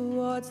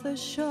towards the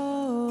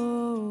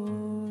shore.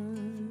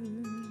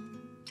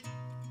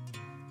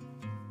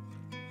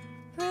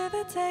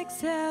 River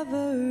takes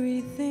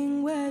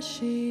everything where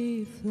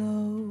she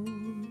flows.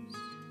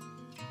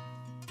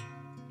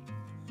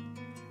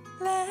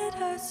 Let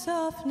her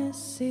softness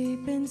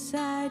seep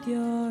inside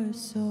your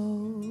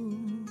soul.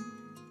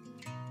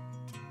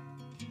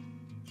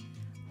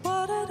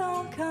 Water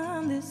don't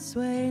come this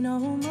way no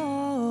more.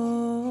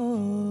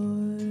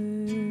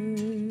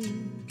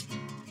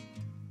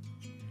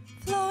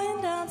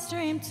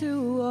 came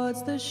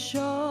towards the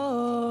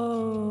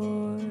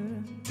shore.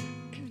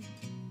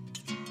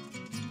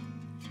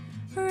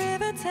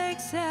 River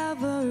takes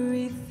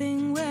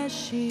everything where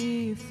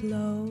she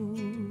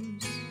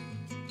flows.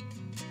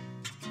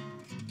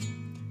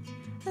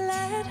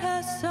 Let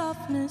her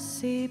softness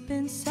seep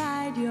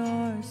inside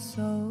your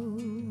soul.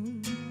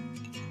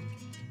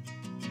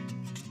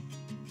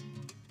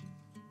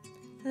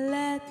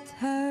 Let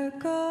her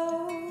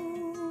go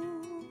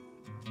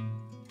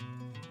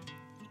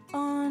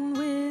on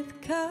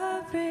with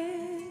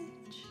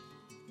courage.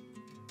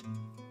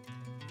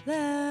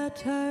 Let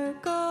her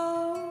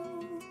go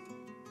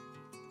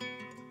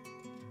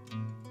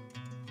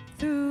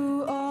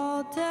through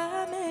all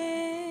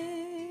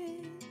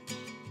damage.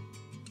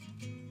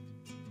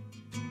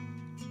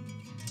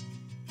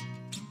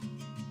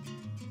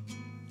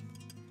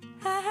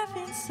 I've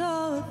been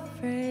so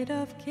afraid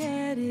of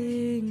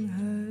getting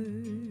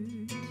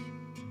hurt.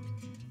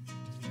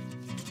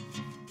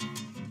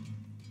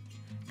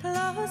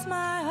 Close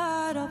my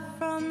heart off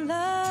from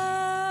love.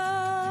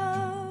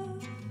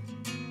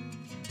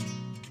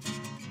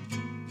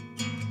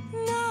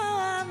 Now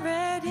I'm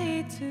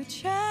ready to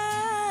try.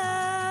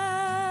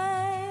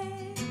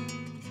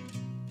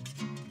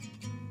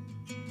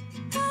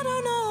 I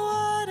don't know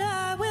what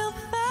I will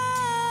find.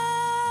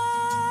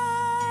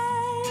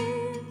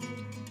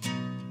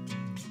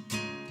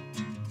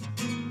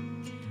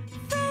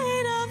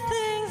 Afraid of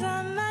things I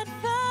might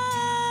find.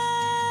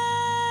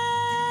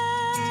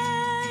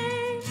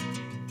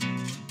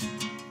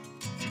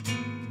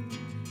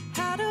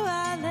 How do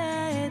I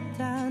let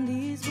down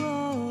these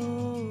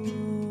walls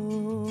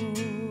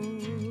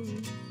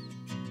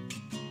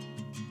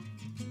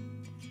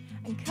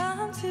and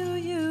come to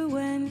you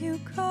when you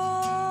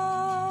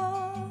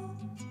call?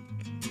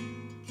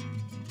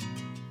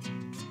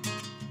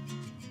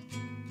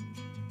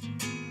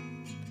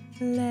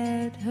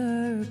 Let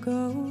her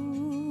go.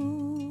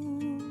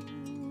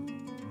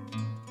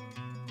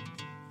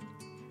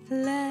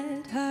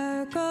 Let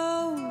her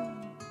go.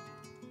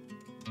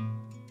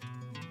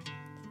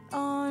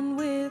 On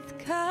with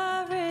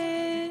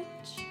courage.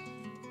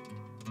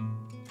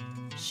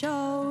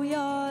 Show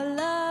your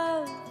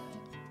love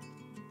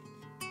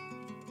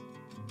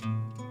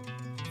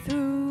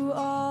through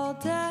all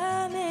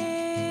damage.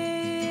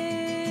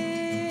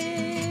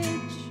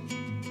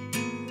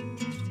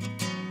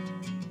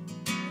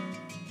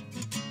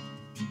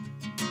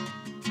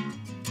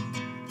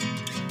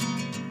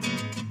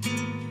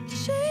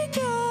 She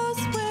goes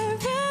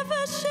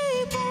wherever she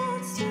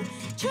wants to,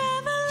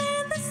 travel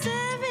in the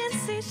seven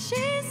seas.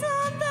 She's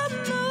on the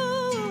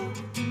move.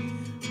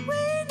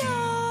 We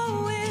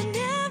know we're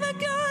never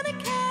gonna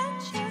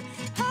catch her.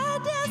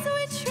 Hard as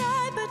we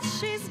try, but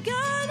she's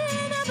gone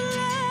in a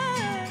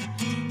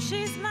blur.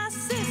 She's my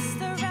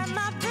sister and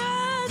my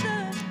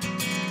brother.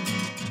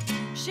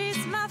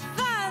 She's my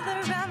father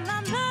and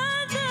my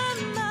mother,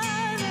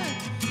 mother.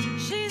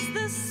 She's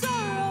the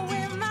sorrow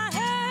in my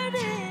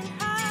hurting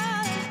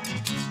heart.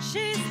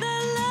 She's the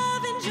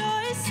love and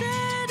joy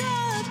set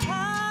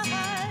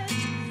apart.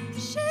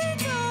 She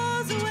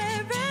goes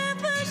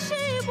wherever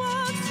she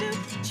wants to,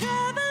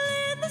 travel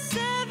in the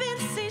seven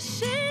seas.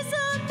 She's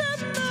on the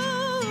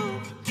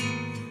move.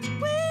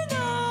 We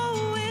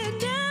know we're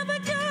never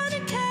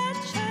gonna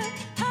catch her.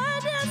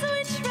 Hard as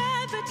we try,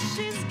 but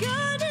she's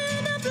gone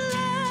in a blur.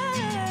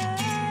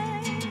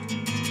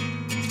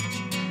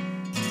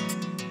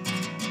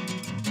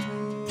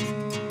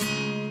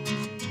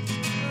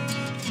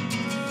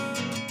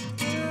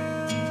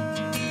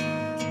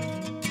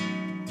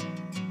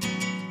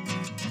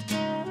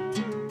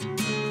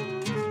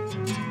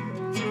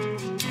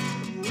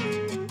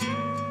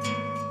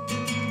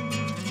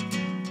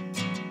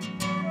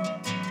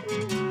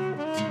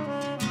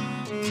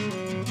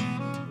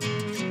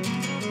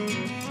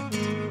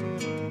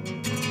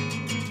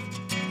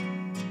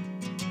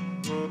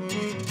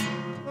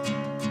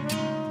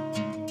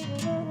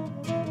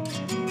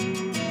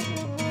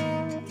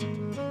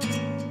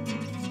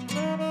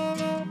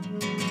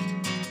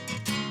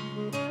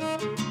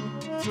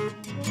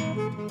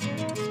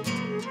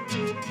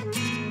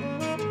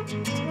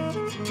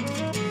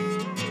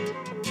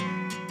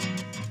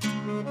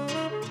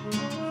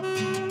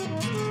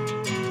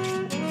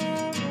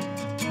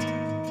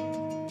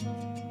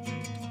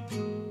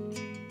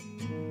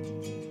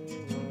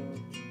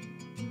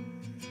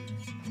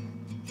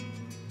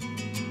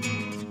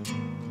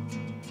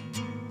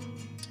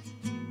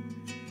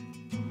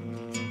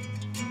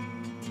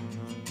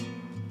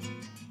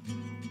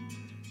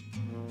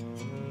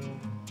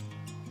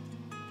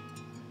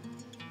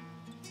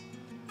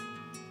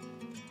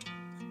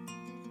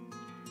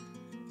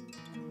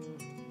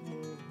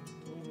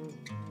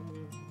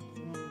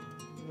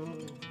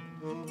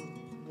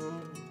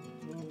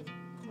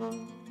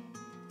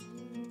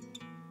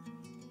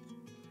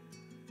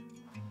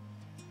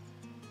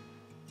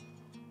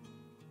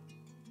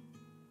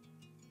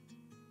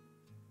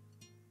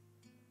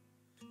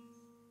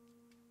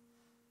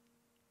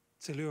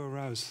 Cellular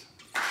Rouse.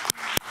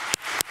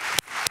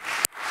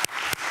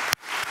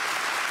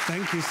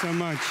 Thank you so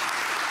much.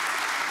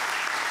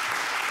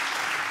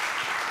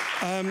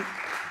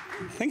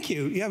 Thank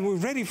you. Yeah, we're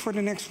ready for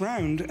the next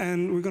round,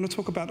 and we're going to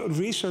talk about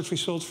research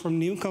results from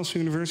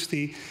Newcastle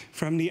University,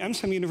 from the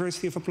Amsterdam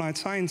University of Applied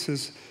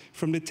Sciences,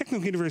 from the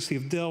Technical University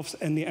of Delft,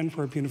 and the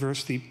Antwerp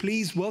University.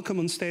 Please welcome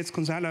on stage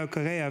Gonzalo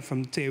Correa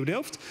from TU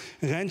Delft,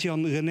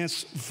 Rijn-Jan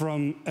Renes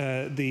from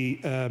the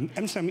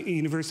Amsterdam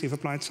University of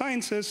Applied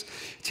Sciences,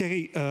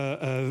 Thierry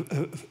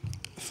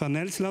van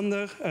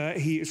Nelslander,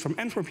 he is from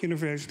Antwerp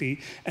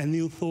University, and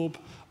Neil Thorpe,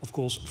 of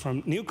course,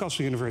 from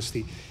Newcastle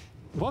University.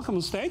 Welcome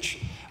on stage.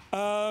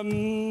 Yeah,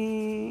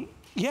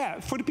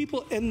 for the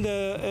people in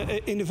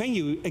the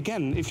venue,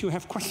 again, if you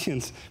have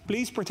questions,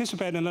 please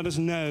participate and let us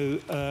know.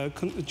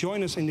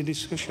 Join us in the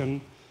discussion.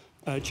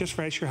 Just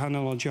raise your hand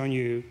and I'll join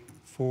you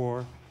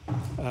for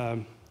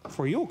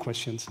your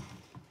questions.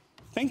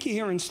 Thank you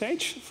here on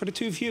stage. For the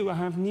two of you, I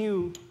have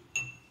new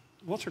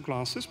water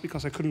glasses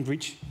because I couldn't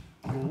reach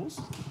yours.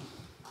 So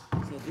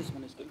this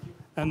one is good.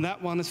 And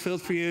that one is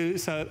filled for you,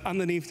 so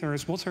underneath there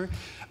is water.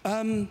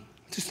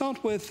 To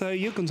start with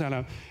you,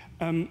 Gonzalo.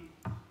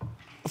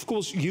 Of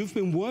course, you've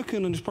been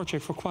working on this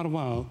project for quite a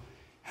while.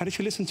 How did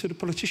you listen to the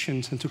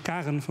politicians and to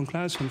Karen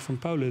Vancluysen from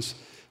Polis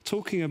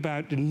talking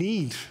about the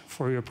need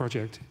for your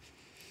project?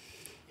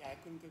 Yeah, I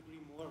couldn't agree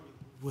more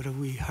with what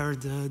we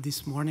heard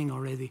this morning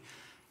already.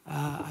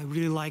 I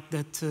really like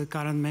that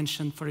Karen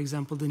mentioned, for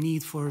example, the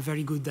need for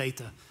very good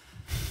data.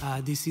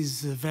 This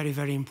is very,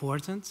 very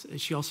important.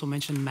 She also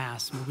mentioned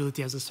MaaS,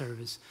 Mobility as a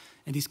Service.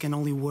 And this can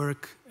only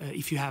work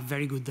if you have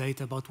very good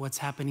data about what's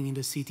happening in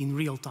the city in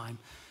real time,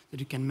 that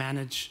you can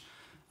manage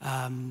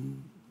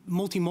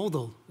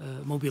multimodal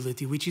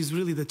mobility, which is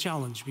really the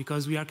challenge,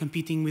 because we are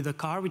competing with a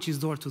car, which is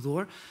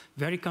door-to-door,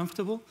 very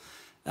comfortable,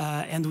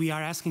 and we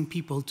are asking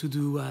people to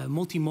do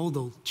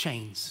multimodal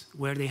chains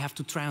where they have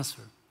to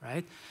transfer,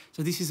 right?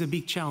 So this is a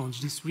big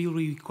challenge. This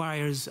really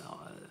requires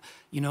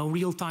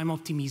real-time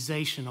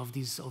optimization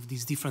of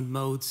these different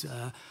modes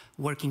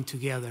working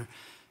together.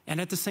 And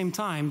at the same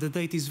time, the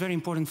data is very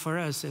important for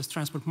us as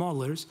transport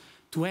modelers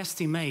to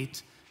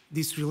estimate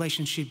this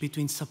relationship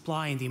between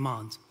supply and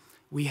demand.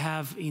 We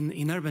have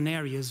in urban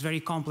areas very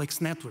complex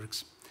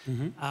networks,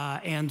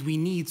 and we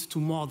need to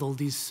model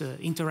this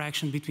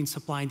interaction between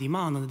supply and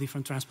demand on the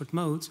different transport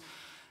modes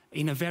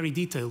in a very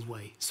detailed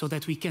way, so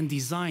that we can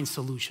design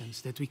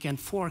solutions, that we can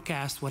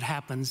forecast what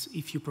happens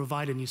if you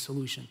provide a new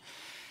solution.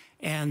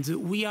 And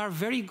we are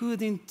very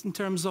good in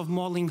terms of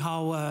modeling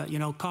how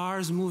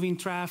cars move in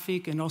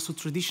traffic and also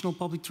traditional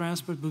public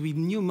transport, but with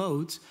new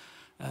modes,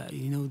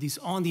 these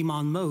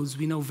on-demand modes,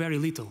 we know very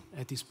little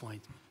at this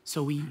point.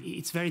 So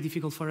it's very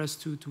difficult for us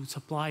to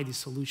supply these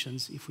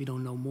solutions if we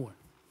don't know more.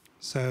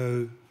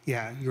 So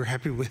yeah, you're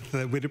happy with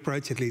the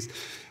approach at least.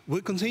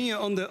 We'll continue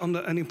on the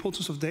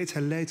importance of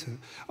data later.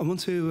 I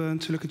want to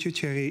look at you,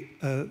 Thierry.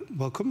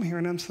 Welcome here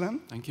in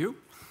Amsterdam. Thank you.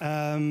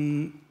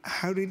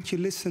 How did you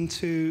listen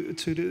to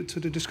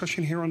the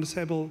discussion here on the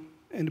table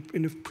in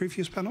the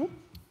previous panel?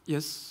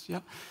 Yes,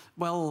 yeah.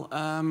 Well,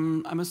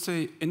 I must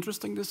say,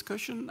 interesting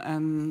discussion,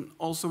 and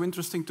also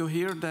interesting to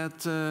hear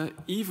that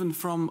even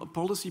from a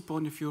policy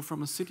point of view,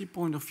 from a city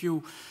point of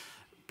view,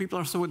 people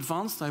are so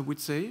advanced, I would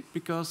say,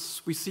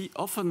 because we see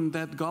often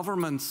that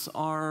governments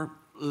are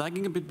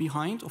lagging a bit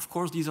behind. Of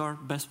course, these are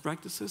best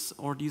practices,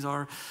 or these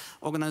are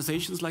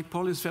organizations like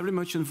Polis very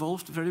much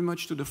involved, very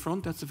much to the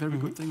front. That's a very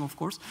good thing, of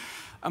course.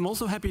 I'm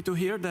also happy to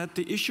hear that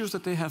the issues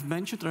that they have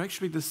mentioned are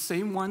actually the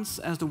same ones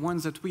as the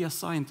ones that we as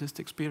scientists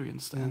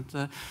experienced.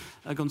 And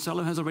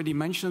Gonzalo has already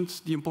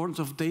mentioned the importance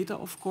of data,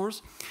 of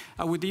course.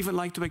 I would even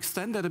like to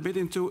extend that a bit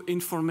into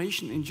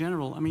information in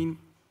general. I mean,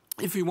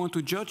 if we want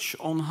to judge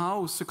on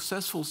how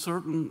successful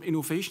certain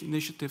innovation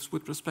initiatives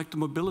with respect to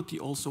mobility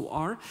also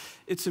are,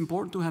 it's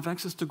important to have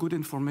access to good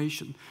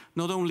information.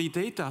 Not only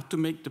data to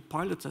make the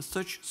pilots as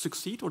such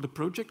succeed, or the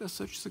project as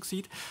such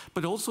succeed,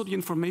 but also the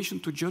information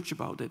to judge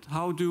about it.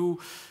 How do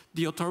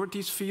the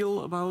authorities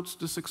feel about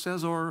the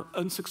success or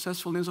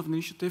unsuccessfulness of an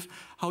initiative?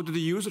 How do the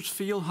users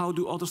feel? How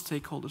do other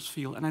stakeholders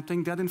feel? And I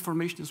think that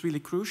information is really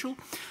crucial.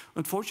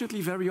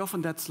 Unfortunately, very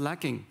often that's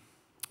lacking.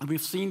 We've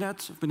seen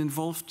that. I've been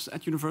involved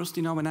at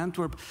university now in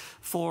Antwerp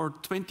for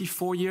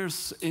 24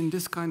 years in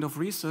this kind of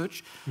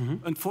research.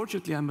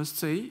 Unfortunately, I must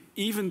say,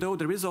 even though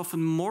there is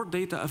often more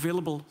data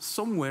available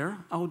somewhere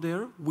out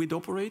there with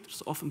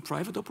operators, often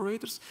private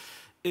operators,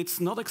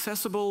 it's not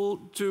accessible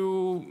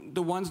to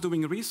the ones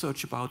doing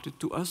research about it,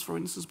 to us, for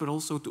instance, but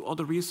also to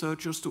other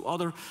researchers, to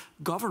other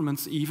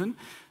governments even.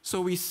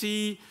 So we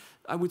see,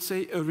 I would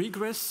say, a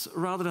regress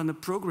rather than a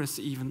progress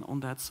even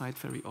on that side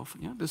very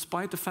often. Yeah?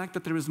 Despite the fact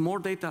that there is more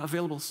data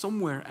available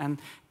somewhere and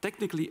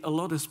technically a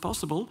lot is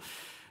possible,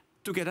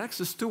 to get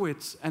access to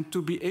it and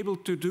to be able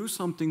to do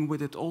something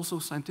with it also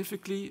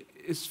scientifically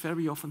is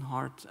very often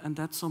hard. And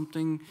that's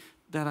something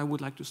that I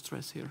would like to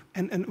stress here.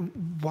 And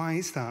why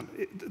is that?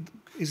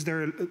 Is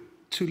there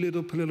too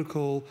little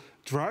political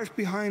drive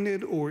behind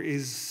it, or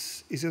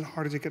is it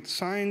harder to get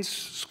science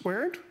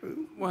squared?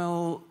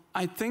 Well,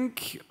 I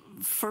think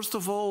first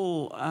of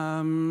all,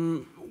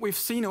 we've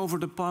seen over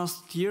the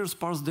past years,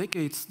 past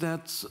decades,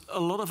 that a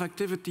lot of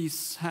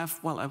activities have,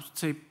 well, I would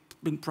say,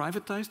 been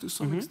privatized to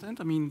some extent.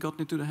 I mean,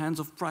 gotten into the hands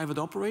of private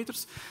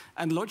operators.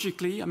 And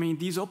logically, I mean,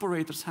 these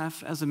operators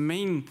have as a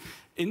main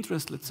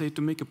interest, let's say,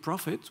 to make a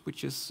profit,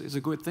 which is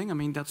a good thing. I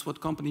mean, that's what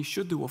companies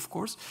should do, of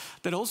course.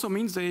 That also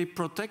means they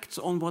protect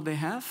on what they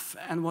have,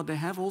 and what they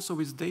have also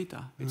is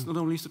data. It's not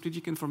only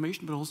strategic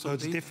information, but also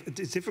data.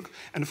 It's difficult.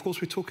 And of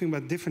course, we're talking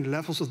about different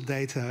levels of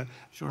data.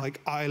 Sure. Like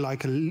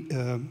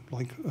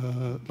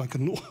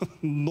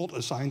not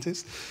a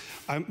scientist.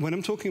 When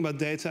I'm talking about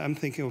data, I'm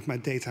thinking of my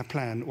data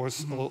plan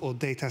or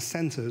data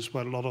centers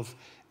where a lot of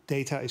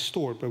data is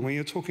stored. But when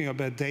you're talking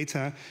about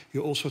data,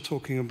 you're also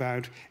talking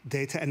about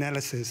data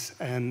analysis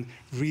and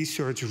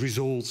research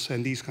results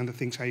and these kind of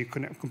things, how you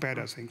compare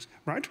those things,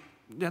 right?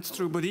 That's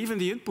true, but even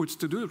the inputs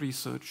to do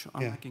research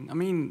are lacking. I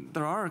mean,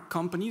 there are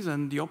companies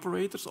and the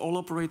operators, all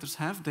operators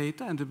have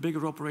data, and the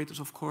bigger operators,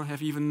 of course,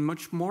 have even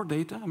much more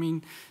data. I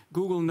mean,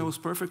 Google knows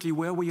perfectly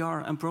where we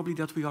are and probably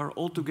that we are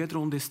all together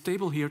on this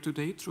table here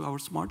today through our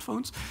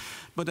smartphones.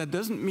 But that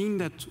doesn't mean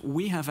that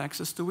we have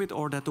access to it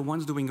or that the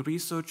ones doing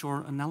research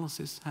or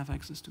analysis have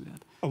access to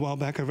that. A while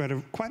back, I read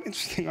a quite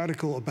interesting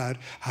article about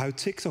how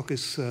TikTok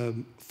is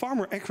far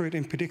more accurate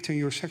in predicting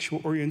your sexual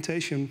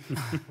orientation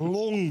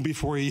long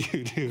before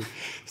you do.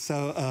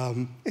 So,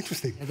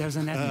 interesting. Yeah, there's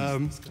an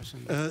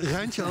discussion.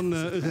 Rijntjan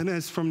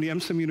Rennes from the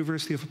Amsterdam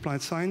University of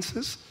Applied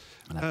Sciences.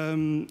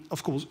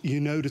 Of course, you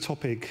know the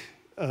topic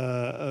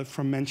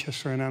from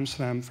Manchester and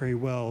Amsterdam very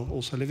well,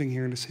 also living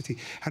here in the city.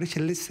 How did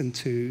you listen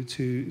to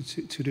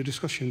the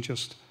discussion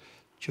just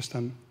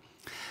then?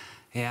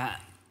 Yeah,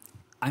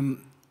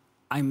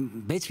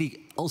 I'm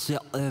basically also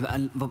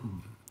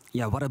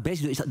what I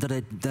basically do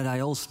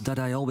is that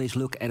I always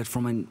look at it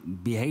from a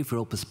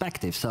behavioral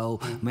perspective. So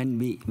when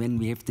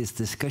we have this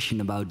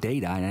discussion about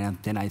data,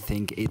 then I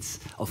think it's,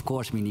 of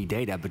course we need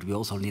data, but we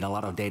also need a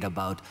lot of data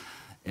about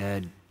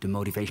the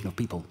motivation of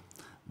people.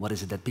 What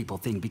is it that people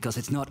think? Because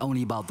it's not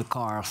only about the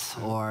cars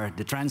or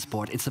the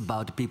transport, it's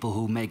about the people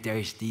who make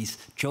these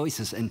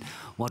choices. And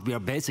what we are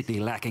basically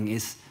lacking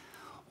is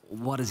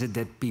what is it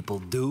that people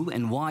do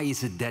and why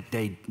is it that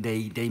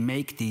they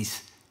make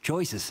these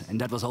choices. And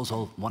that was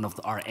also one of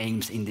our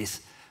aims in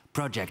this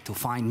project, to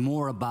find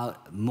more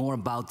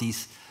about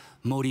these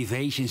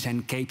motivations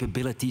and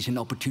capabilities and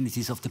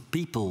opportunities of the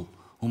people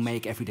who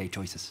make everyday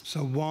choices.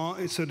 So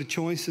the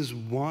choices,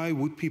 why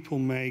would people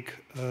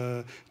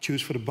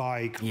choose for the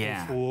bike?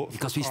 Yeah, for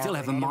because we still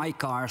have a my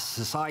car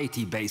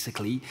society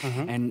basically,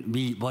 and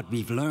what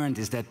we've learned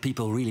is that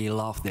people really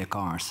love their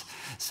cars.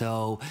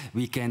 So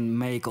we can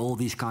make all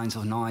these kinds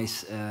of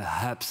nice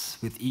hubs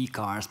with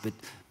e-cars, but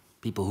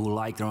people who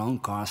like their own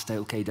cars say,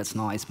 okay, that's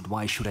nice, but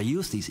why should I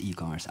use these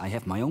e-cars? I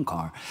have my own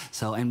car.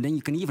 So, and then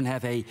you can even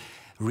have a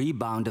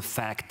rebound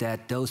effect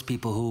that those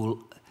people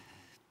who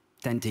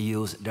tend to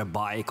use their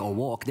bike or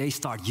walk, they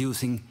start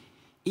using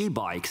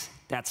e-bikes.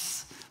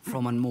 That's,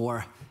 from a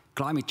more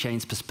climate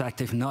change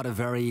perspective, not a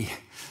very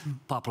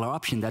popular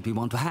option that we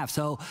want to have.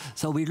 So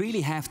we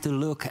really have to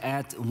look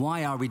at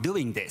why are we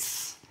doing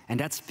this? And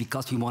that's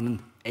because we want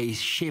a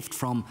shift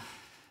from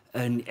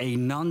a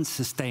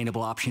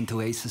non-sustainable option to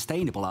a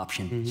sustainable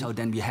option. So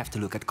then we have to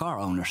look at car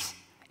owners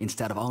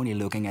instead of only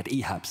looking at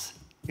eHUBs.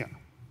 Yeah,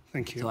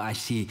 thank you. So I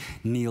see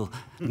Neil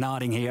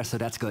nodding here, so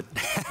that's good.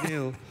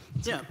 Neil.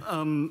 Yeah,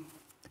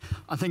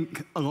 I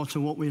think a lot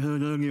of what we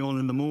heard early on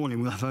in the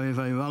morning was very,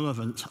 very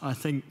relevant. I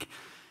think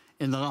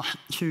in the last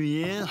 2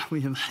 years, we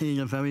have seen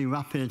a very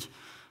rapid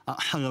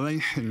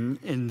acceleration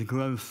in the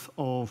growth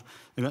of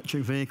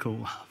electric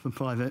vehicles for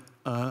private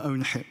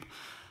ownership.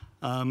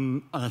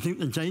 And I think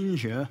the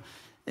danger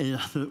is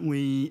that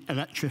we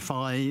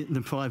electrify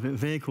the private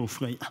vehicle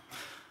fleet,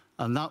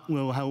 and that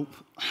will help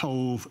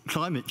solve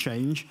climate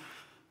change,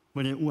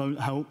 but it won't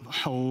help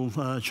solve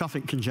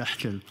traffic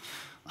congestion.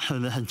 So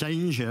there's a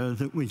danger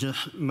that we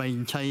just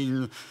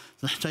maintain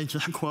the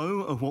status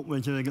quo of what we're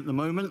doing at the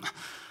moment,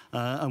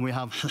 and we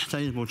have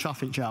sustainable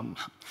traffic jams.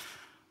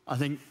 I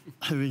think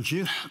to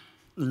reduce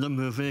the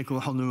number of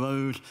vehicles on the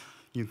road,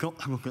 you've got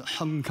to look at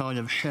some kind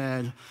of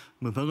shared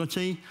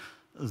mobility.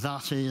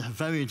 That is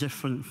very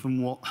different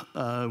from what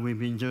we've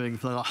been doing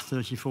for the last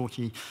 30,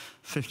 40,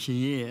 50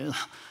 years.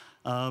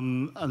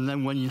 And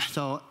then when you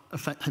start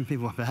affecting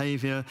people's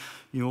behaviour,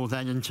 you're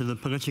then into the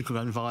political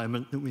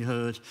environment that we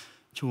heard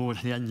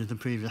towards the end of the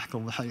previous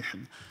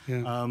conversation.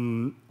 Yeah.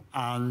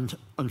 And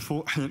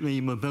unfortunately,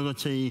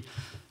 mobility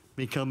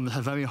becomes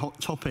a very hot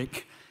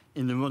topic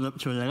in the run-up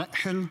to an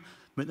election,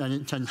 but then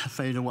it tends to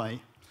fade away.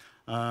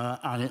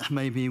 And it's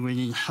maybe we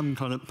need some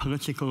kind of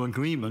political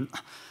agreement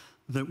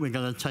that we're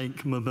going to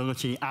take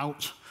mobility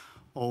out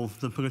of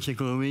the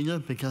political arena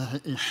because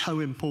it is so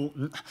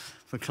important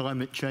for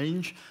climate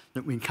change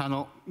that we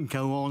cannot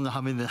go on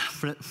having this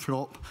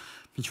flip-flop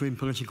between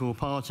political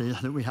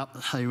parties, that we have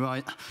to say,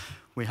 right,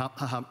 we have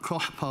to have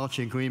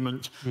cross-party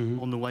agreement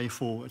on the way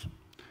forward.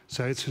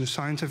 So it's a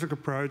scientific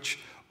approach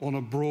on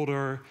a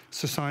broader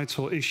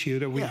societal issue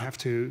that we have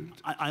to...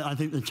 I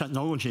think the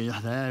technology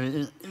is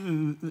there.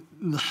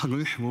 The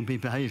solution will be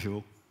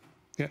behavioural.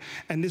 Yeah,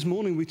 and this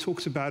morning we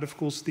talked about, of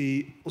course,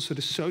 also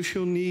the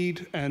social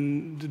need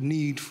and the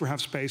need for have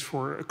space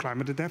for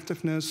climate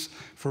adaptiveness,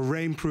 for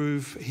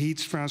rainproof, heat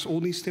stress, all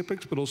these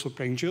topics, but also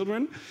playing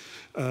children.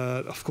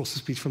 Of course, the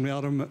speech from the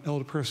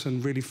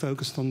Alderperson really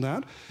focused on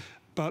that.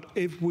 But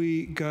if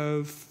we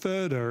go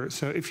further,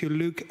 so if you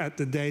look at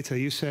the data,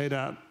 you say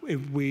that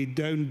if we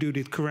don't do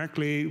it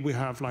correctly, we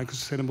have like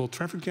sustainable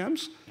traffic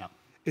jams. Yeah.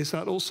 Is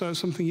that also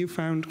something you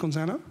found,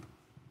 Gonzalo?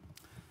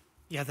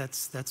 Yeah,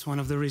 that's one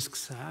of the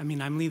risks. I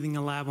mean, I'm leading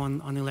a lab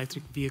on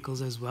electric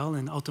vehicles as well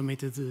and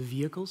automated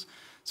vehicles.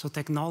 So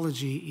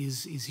technology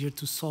is here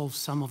to solve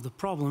some of the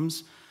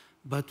problems.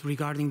 But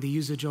regarding the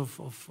usage of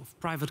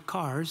private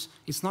cars,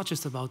 it's not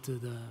just about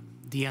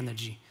the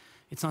energy.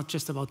 It's not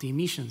just about the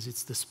emissions.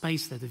 It's the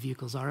space that the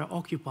vehicles are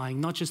occupying,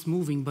 not just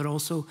moving, but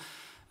also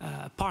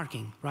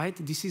parking, right?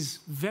 This is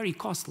very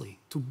costly.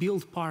 To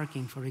build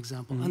parking, for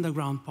example,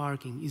 underground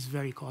parking is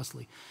very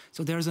costly.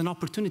 So there's an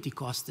opportunity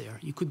cost there.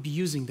 You could be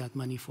using that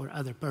money for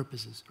other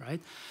purposes,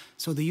 right?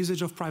 So the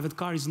usage of private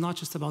car is not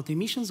just about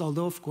emissions,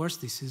 although, of course,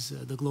 this is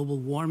the global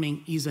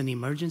warming is an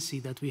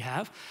emergency that we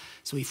have.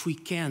 So if we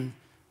can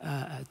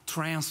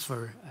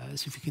transfer,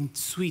 so if we can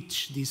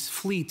switch this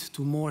fleet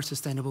to more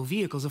sustainable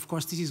vehicles, of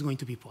course, this is going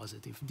to be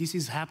positive. This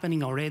is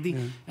happening already,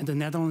 and the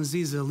Netherlands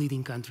is a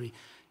leading country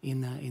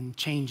in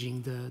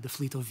changing the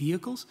fleet of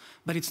vehicles.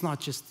 But it's not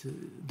just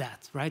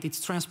that, right?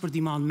 It's transport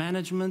demand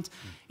management.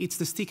 It's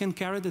the stick and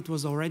carrot that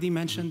was already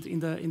mentioned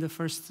in the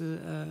first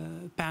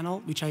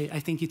panel, which I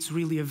think it's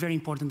really a very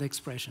important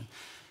expression,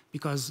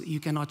 because you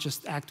cannot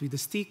just act with a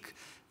stick.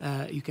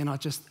 You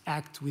cannot just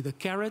act with a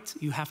carrot.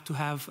 You have to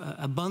have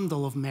a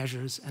bundle of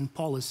measures and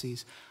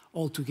policies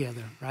all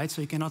together, right?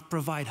 So you cannot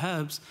provide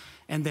hubs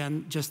and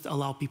then just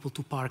allow people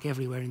to park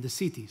everywhere in the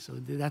city. So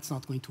that's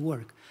not going to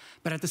work.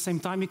 But at the same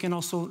time, you can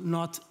also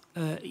not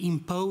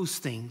impose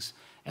things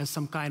as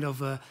some kind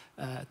of a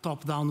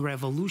top-down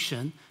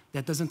revolution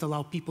that doesn't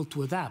allow people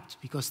to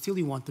adapt, because still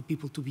you want the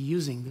people to be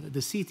using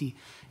the city.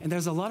 And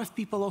there's a lot of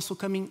people also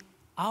coming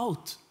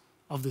out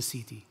of the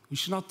city. We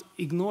should not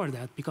ignore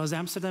that, because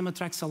Amsterdam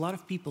attracts a lot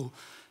of people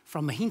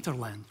from a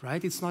hinterland,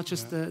 right? It's not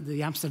just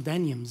the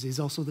Amsterdamians, it's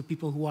also the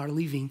people who are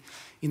living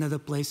in other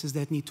places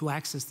that need to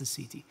access the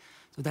city.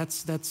 So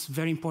that's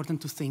very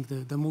important to think,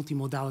 the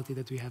multimodality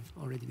that we have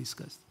already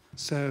discussed.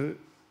 So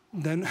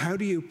then how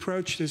do you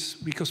approach this?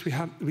 Because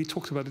we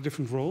talked about the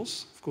different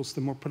roles. Of course,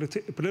 the more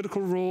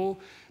political role,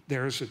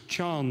 there's a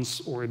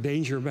chance or a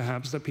danger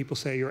perhaps that people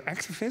say you're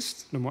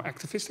activist, the more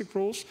activistic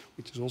roles,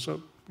 which is also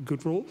a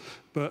good role,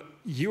 but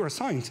you are a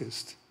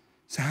scientist.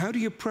 So how do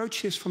you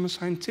approach this from a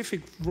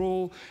scientific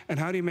role, and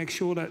how do you make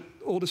sure that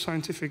all the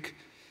scientific,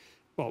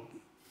 well,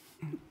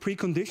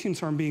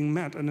 preconditions are being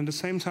met, and at the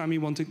same time you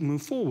want to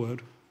move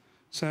forward?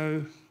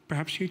 So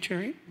perhaps you,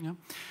 Cherry? Yeah.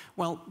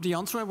 Well, the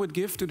answer I would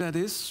give to that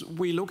is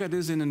we look at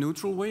this in a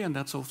neutral way, and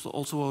that's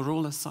also a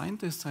role as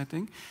scientists, I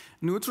think.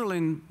 Neutral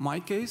in my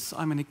case,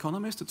 I'm an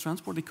economist, a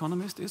transport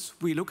economist, is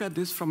we look at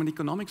this from an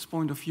economics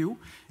point of view,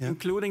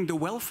 including the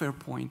welfare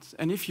point.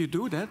 And if you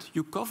do that,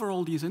 you cover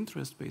all these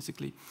interests,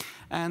 basically.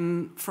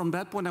 And from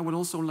that point, I would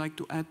also like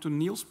to add to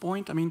Neil's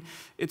point. I mean,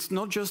 it's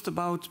not just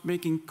about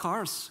making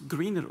cars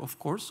greener, of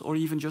course, or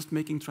even just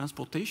making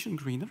transportation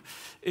greener.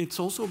 It's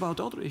also about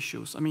other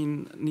issues. I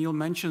mean, Neil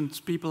mentioned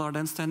people are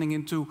then standing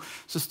into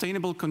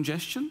sustainable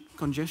congestion.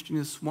 Congestion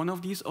is one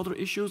of these other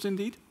issues,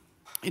 indeed.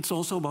 It's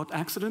also about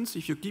accidents.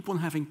 If you keep on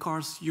having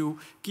cars, you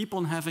keep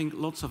on having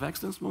lots of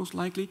accidents, most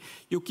likely.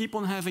 You keep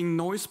on having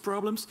noise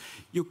problems.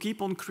 You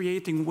keep on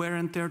creating wear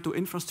and tear to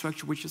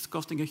infrastructure, which is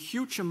costing a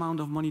huge amount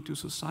of money to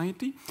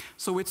society.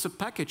 So it's a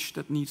package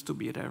that needs to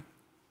be there.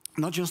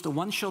 Not just a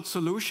one-shot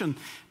solution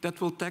that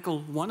will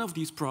tackle one of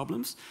these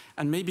problems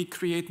and maybe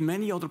create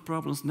many other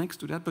problems next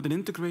to that, but an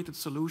integrated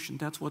solution.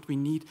 That's what we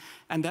need.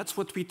 And that's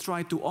what we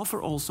try to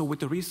offer also with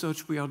the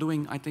research we are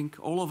doing. I think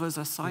all of us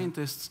as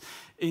scientists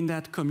in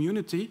that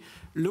community,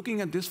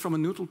 looking at this from a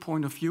neutral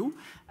point of view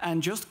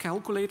and just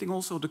calculating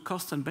also the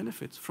costs and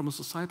benefits from a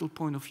societal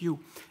point of view.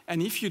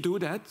 And if you do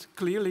that,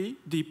 clearly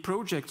the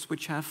projects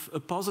which have a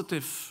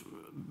positive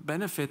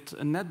benefit,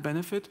 a net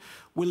benefit,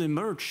 will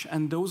emerge,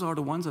 and those are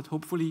the ones that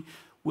hopefully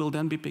will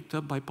then be picked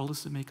up by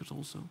policymakers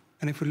also.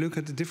 And if we look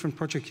at the different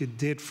projects you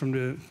did from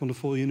the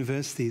 4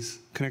 universities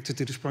connected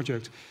to this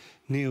project,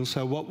 Neil,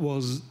 so what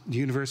was the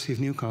University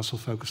of Newcastle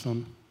focused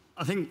on?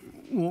 I think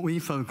what we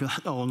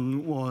focused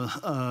on was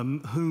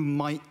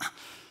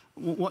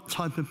what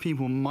type of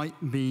people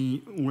might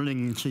be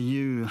willing to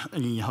use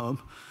an eHub,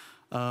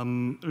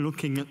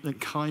 looking at the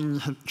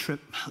kinds of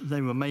trips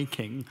they were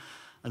making,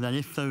 and then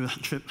if those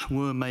trips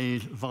were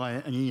made via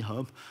an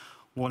eHub,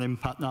 what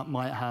impact that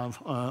might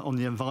have on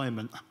the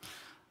environment.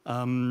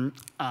 And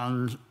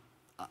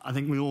I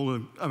think we all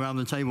around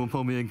the table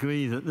probably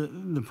agree that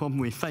the problem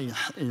we face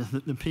is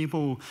that the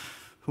people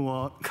who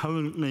are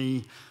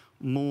currently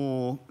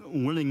more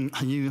willing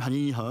to use an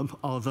eHub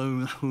are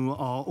those who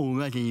are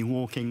already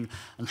walking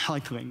and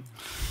cycling.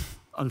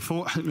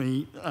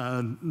 Unfortunately,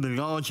 the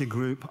larger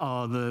group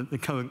are the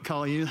current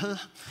car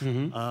users.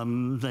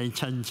 They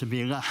tend to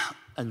be less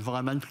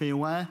environmentally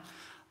aware.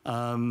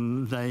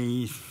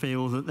 They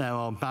feel that there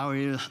are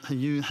barriers to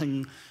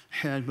using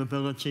shared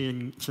mobility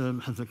in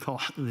terms of the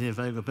cost and the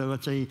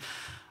availability.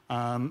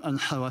 And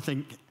so I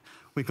think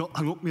we've got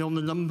to look beyond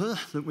the numbers,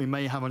 that we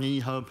may have an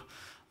eHub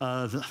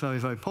that's very,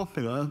 very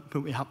popular,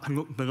 but we have to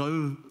look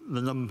below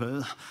the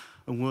numbers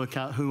and work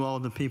out who are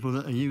the people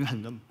that are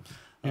using them.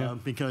 Yeah.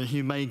 Because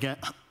you may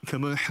get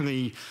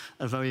commercially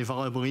a very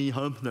viable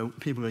eHub, though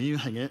people are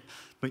using it,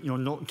 but you're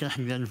not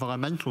getting the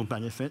environmental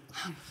benefit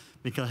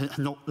because it's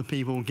not the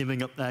people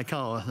giving up their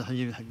cars that are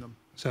using them.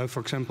 So,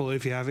 for example,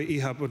 if you have an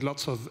eHub with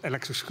lots of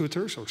electric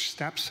scooters, or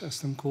steps,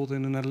 as they're called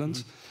in the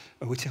Netherlands,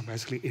 which are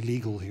basically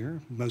illegal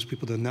here. Most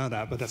people don't know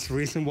that, but that's the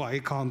reason why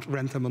you can't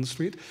rent them on the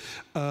street.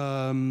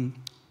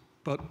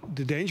 But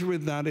the danger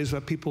with that is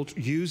that people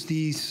use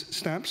these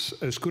steps,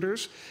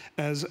 scooters,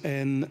 as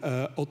an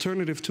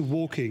alternative to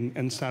walking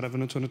instead of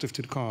an alternative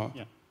to the car.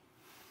 Yeah.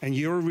 And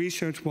your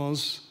research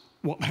was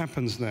what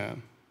happens there?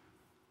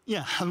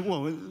 Yeah,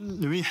 well,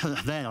 the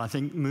research there, I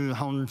think, moves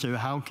on to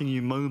how can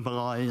you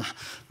mobilize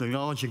the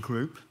larger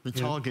group, the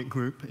target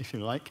group, if you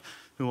like,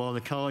 who are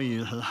the car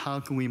users. How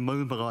can we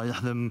mobilize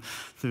them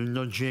through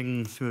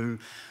nudging, through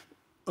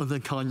other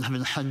kinds of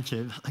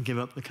incentives to give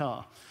up the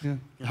car? Yeah.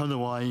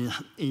 Otherwise,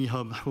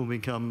 eHubs will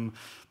become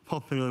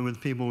popular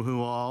with people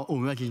who are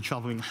already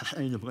traveling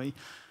sustainably.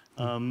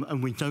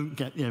 And we don't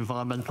get the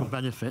environmental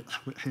benefit,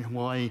 which is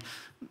why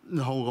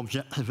the whole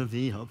objective of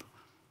the eHub.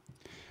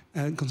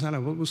 Gonzalo,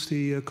 what was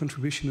the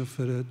contribution of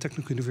the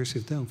Technical University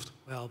of Delft?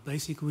 Well,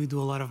 basically we do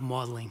a lot of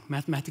modeling,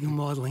 mathematical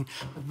modeling.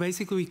 But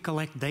basically we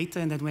collect data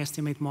and then we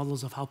estimate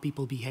models of how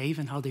people behave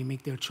and how they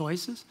make their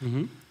choices.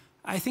 Mm-hmm.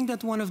 I think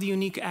that one of the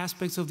unique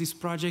aspects of this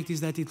project is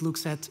that it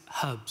looks at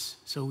hubs.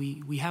 So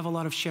we have a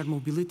lot of shared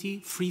mobility,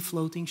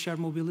 free-floating shared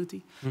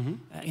mobility.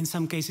 Mm-hmm. In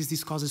some cases,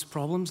 this causes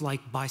problems, like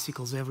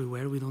bicycles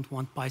everywhere. We don't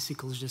want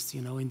bicycles just,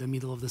 in the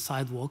middle of the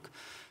sidewalk.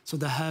 So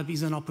the hub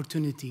is an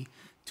opportunity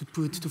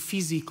to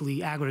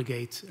physically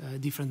aggregate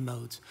different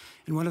modes.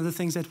 And one of the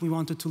things that we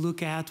wanted to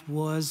look at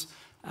was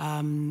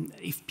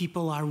if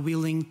people are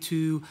willing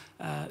to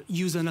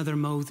use another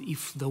mode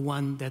if the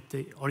one that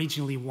they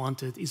originally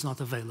wanted is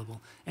not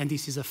available. And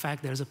this is a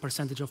fact. There's a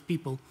percentage of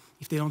people,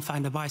 if they don't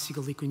find a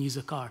bicycle, they can use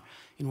a car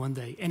in one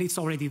day. And it's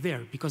already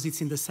there because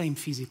it's in the same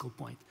physical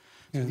point.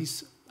 Yeah. So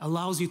this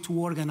allows you to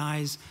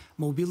organize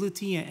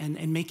mobility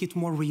and make it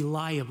more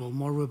reliable,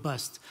 more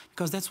robust.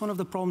 Because that's one of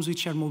the problems with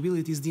shared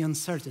mobility is the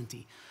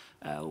uncertainty.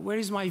 Where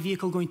is my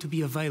vehicle going to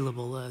be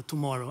available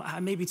tomorrow?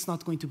 Maybe it's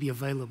not going to be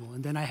available,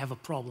 and then I have a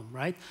problem,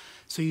 right?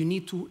 So you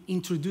need to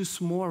introduce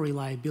more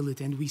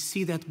reliability, and we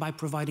see that by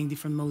providing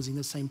different modes in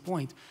the same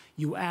point,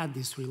 you add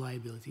this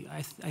reliability.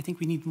 I think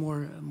we need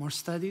more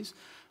studies,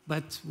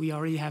 but we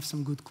already have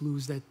some good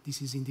clues that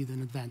this is indeed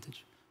an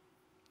advantage.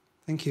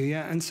 Thank you.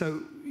 Yeah, and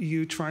so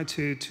you try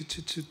to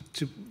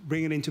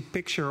bring it into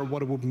picture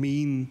what it would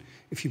mean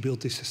if you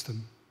built this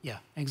system. Yeah,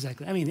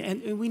 exactly. I mean,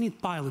 and we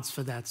need pilots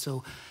for that.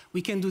 So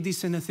we can do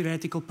this in a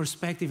theoretical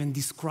perspective and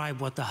describe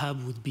what the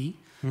hub would be.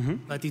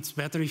 Mm-hmm. But it's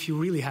better if you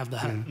really have the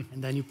hub,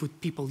 and then you put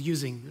people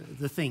using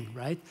the thing,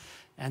 right?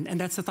 And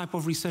that's the type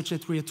of research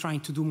that we are trying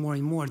to do more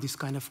and more, this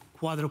kind of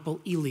quadruple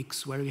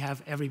helix where we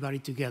have everybody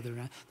together,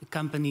 the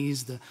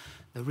companies, the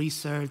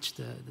research,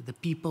 the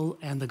people,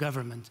 and the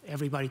government,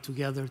 everybody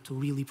together to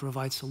really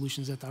provide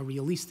solutions that are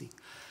realistic.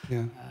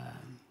 Yeah.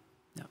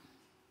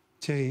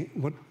 Jay,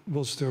 what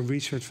was the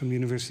research from the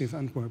University of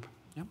Antwerp?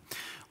 Yeah.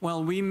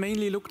 Well, we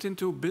mainly looked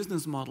into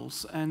business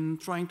models and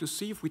trying to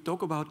see if we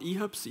talk about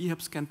eHubs.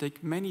 eHubs can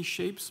take many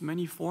shapes,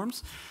 many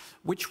forms.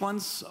 Which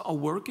ones are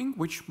working,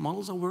 which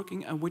models are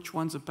working, and which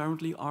ones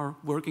apparently are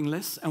working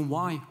less, and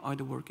why are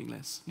they working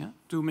less? Yeah?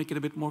 To make it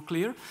a bit more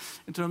clear,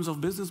 in terms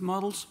of business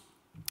models,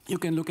 you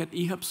can look at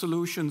eHub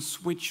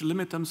solutions which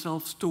limit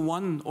themselves to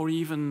one or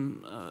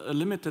even a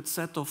limited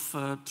set of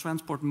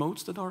transport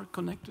modes that are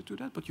connected to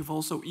that. But you've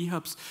also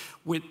eHubs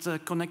with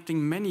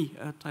connecting many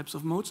types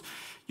of modes.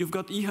 You've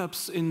got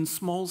eHubs in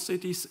small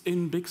cities,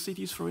 in big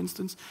cities, for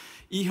instance.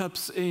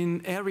 eHubs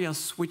in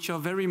areas which are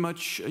very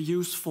much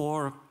used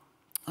for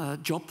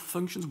job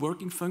functions,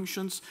 working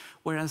functions,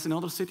 whereas in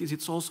other cities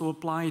it's also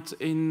applied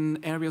in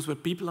areas where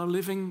people are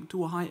living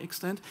to a high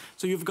extent.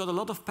 So you've got a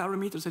lot of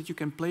parameters that you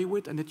can play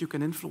with and that you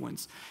can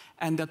influence.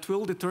 And that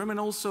will determine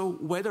also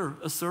whether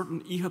a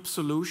certain eHub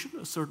solution,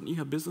 a certain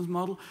eHub business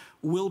model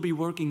will be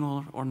working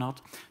or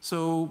not.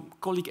 So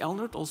colleague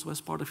Elnert, also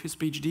as part of his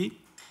PhD,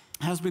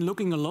 has been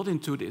looking a lot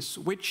into this.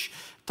 Which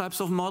types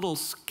of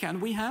models can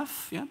we have,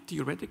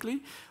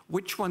 theoretically?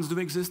 Which ones do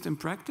exist in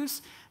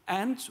practice?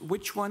 And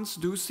which ones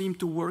do seem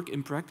to work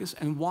in practice,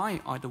 and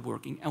why are they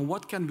working? And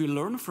what can we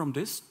learn from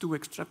this to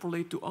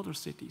extrapolate to other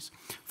cities?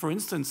 For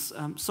instance,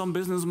 some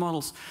business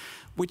models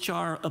which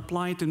are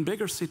applied in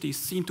bigger cities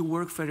seem to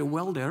work very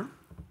well there.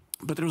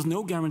 But there is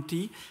no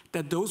guarantee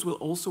that those will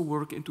also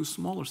work into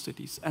smaller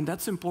cities. And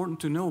that's important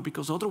to know,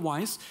 because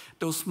otherwise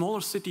those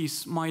smaller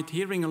cities might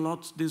hearing a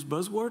lot this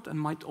buzzword and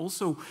might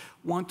also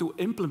want to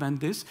implement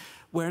this,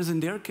 whereas in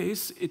their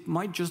case it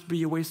might just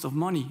be a waste of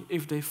money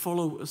if they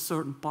follow a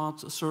certain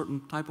path, a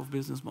certain type of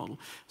business model.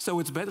 So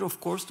it's better, of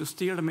course, to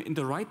steer them in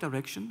the right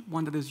direction,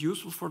 one that is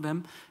useful for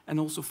them and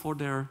also for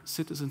their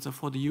citizens and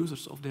for the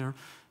users of their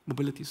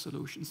mobility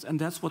solutions. And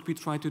that's what we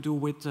try to do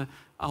with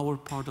our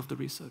part of the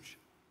research.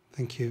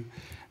 Thank you.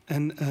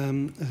 And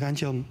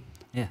Ranjan,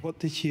 what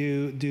did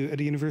you do at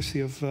the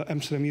University of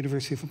Amsterdam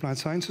University of Applied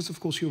Sciences? Of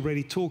course, you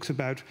already talked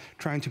about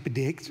trying to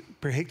predict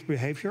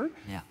behavior,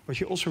 but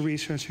you're also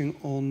researching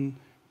on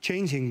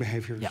changing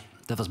behaviors. Yeah,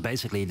 that was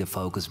basically the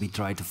focus. We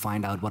tried to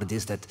find out what it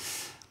is that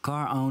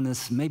car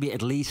owners, maybe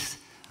at least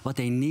what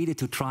they needed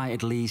to try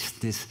at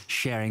least this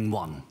sharing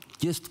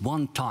just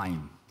one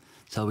time.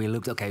 So we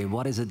looked, okay,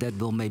 what is it that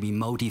will maybe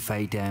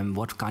motivate them?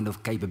 What kind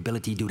of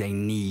capability do they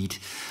need?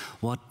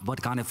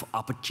 What kind of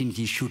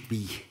opportunity should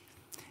we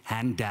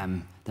hand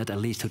them that at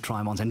least to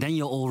try once? And then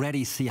you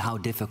already see how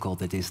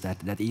difficult it is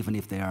that even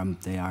if they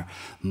are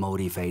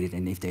motivated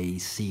and if they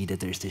see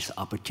that there's this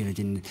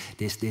opportunity,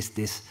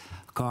 this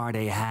car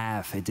they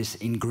have, this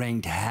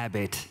ingrained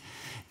habit,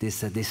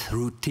 this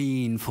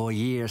routine for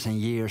years and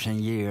years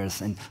and years.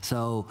 And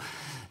so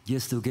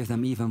just to give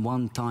them even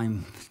one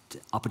time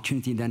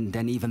opportunity,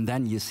 then even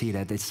then you see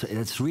that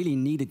it's really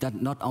needed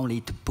that not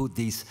only to put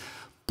these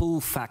pull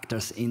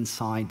factors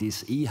inside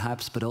these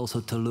eHUBs, but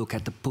also to look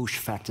at the push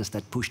factors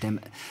that push them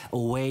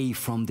away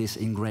from this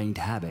ingrained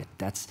habit.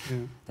 That's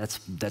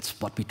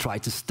what we try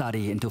to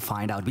study and to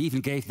find out. We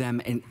even gave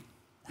them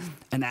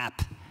an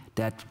app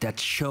that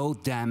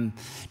showed them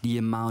the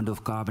amount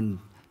of carbon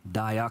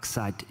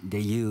dioxide they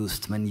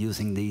used when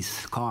using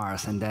these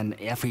cars, and then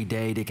every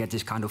day they get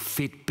this kind of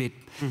Fitbit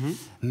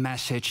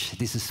message.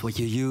 This is what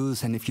you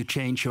use, and if you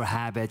change your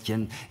habit,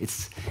 and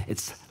it's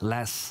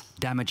less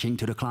damaging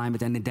to the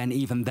climate. And then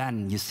even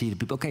then you see the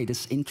people, okay,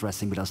 this is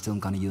interesting, but I'm still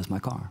going to use my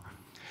car.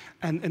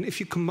 And if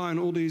you combine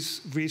all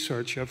these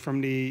research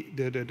from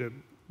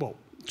well,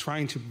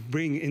 trying to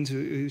bring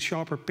into a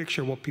sharper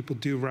picture what people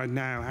do right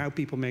now, how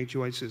people make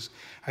choices,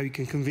 how you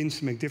can convince them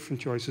to make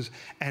different choices,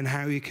 and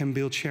how you can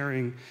build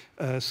sharing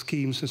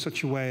schemes in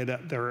such a way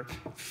that they're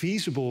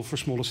feasible for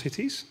smaller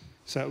cities.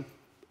 So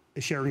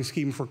a sharing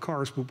scheme for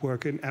cars would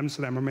work in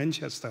Amsterdam or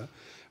Manchester.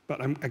 But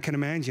I can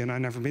imagine,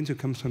 I've never been to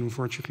Compton,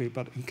 unfortunately,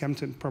 but in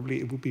Compton probably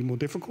it would be more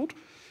difficult.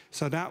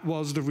 So that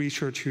was the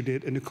research you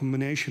did and the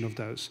combination of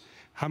those.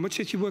 How much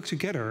did you work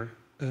together?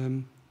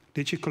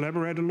 Did you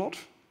collaborate a lot?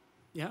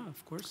 Yeah,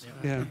 of course.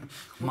 Yeah.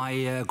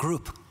 My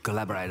group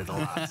collaborated a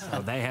lot,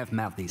 so they have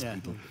met these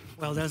people.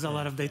 Well, there's a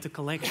lot of data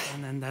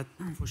collection, and that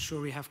for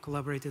sure we have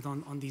collaborated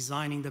on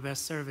designing the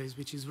best surveys,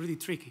 which is really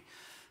tricky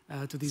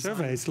to design.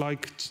 Surveys,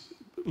 like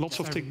lots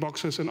of tick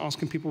boxes and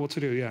asking people what to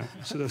do, yeah.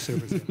 So those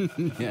surveys.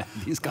 Yeah,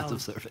 these kinds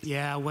of surveys.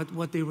 Yeah,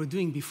 what they were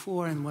doing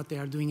before and what they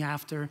are doing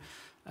after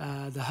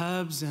the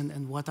hubs,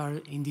 and what are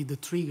indeed the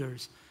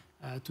triggers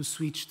to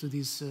switch to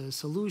these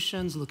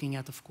solutions, looking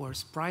at, of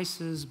course,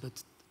 prices, but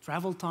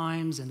travel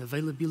times and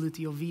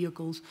availability of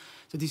vehicles.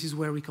 So this is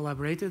where we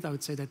collaborated. I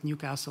would say that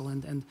Newcastle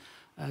and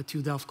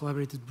TU Delft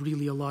collaborated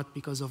really a lot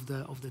because of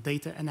the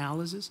data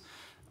analysis,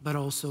 but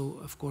also,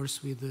 of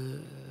course, with the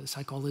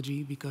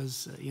psychology,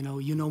 because you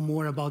know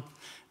more about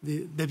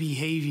the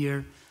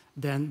behavior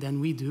than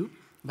we do.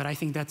 But I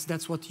think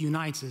that's what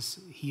unites us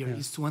here,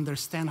 is to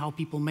understand how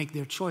people make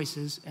their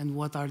choices and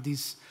what are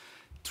these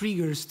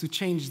triggers to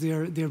change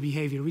their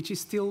behavior, which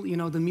is still,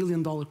 the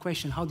million-dollar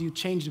question. How do you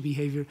change the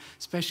behavior,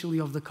 especially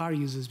of the car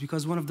users?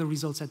 Because one of the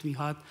results that we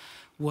had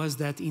was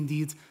that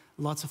indeed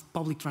lots of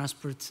public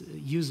transport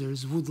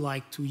users would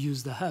like to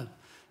use the hub.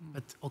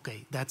 But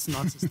okay, that's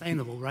not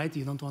sustainable, right?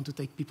 You don't want to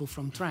take people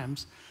from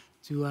trams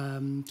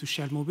to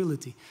shared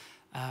mobility.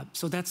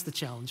 So that's the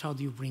challenge. How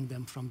do you bring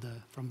them from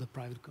the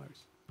private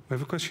cars? We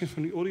have a question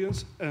from the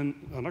audience and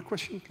another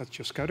question. Let's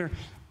just go there.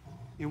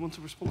 You want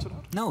to respond to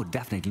that? No,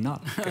 definitely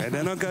not. Okay,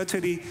 then I'll go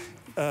to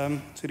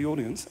the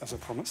audience, as I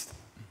promised.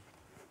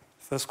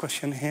 First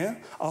question here.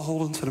 I'll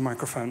hold on to the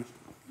microphone.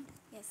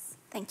 Yes,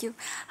 thank you.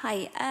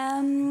 Hi.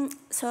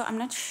 So I'm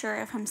not sure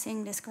if I'm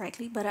saying this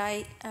correctly, but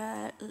I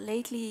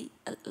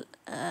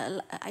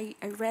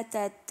read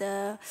that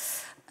the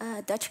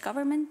Dutch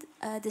government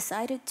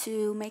decided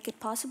to make it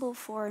possible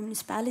for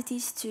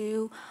municipalities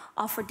to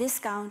offer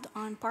discount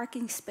on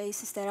parking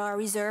spaces that are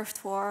reserved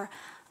for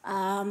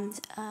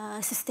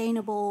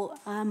sustainable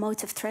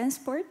modes of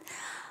transport,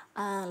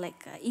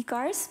 like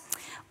e-cars.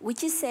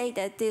 Would you say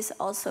that this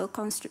also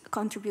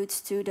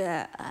contributes to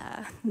the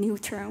new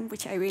term,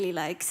 which I really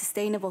like,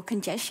 sustainable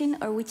congestion?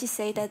 Or would you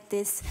say that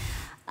this,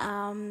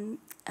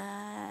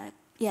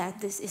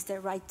 this is the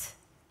right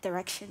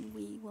direction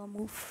we will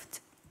move to?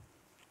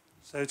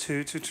 So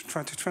to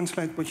try to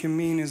translate what you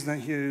mean is that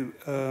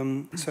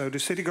so the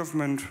city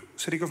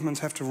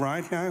governments have the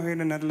right now here in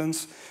the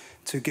Netherlands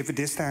to give a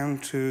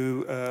discount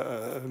to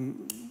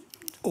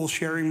all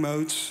sharing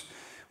modes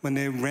when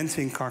they're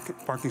renting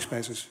parking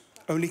spaces,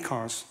 only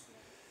cars.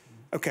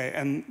 Okay,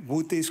 and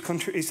would this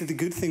country, is it a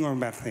good thing or a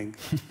bad thing?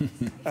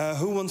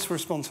 Who wants to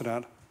respond to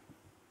that?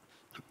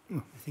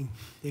 I think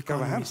the Go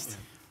ahead. economist.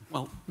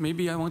 Well,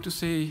 maybe I want to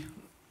say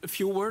a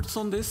few words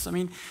on this. I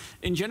mean,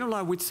 in general,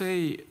 I would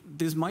say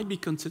this might be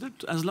considered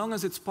as long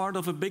as it's part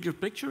of a bigger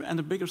picture and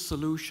a bigger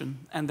solution.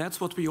 And that's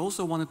what we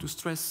also wanted to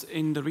stress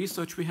in the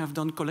research we have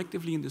done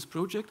collectively in this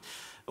project.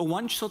 A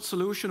one-shot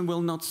solution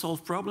will not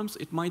solve problems.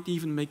 It might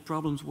even make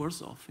problems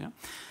worse off. Yeah?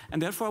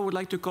 And therefore, I would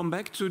like to come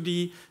back to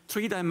the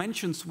 3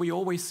 dimensions we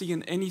always see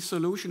in any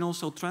solution,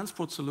 also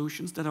transport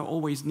solutions that are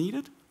always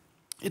needed.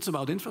 It's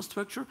about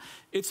infrastructure,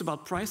 it's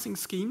about pricing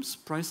schemes,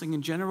 pricing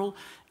in general,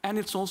 and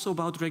it's also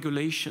about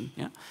regulation.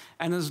 Yeah?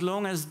 And as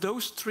long as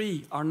those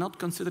 3 are not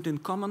considered in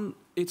common,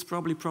 it's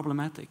probably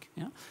problematic.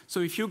 Yeah? So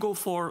if you go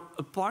for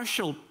a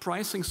partial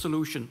pricing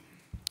solution,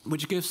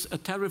 which gives a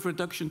tariff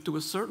reduction to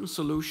a certain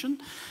solution,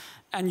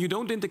 and you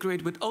don't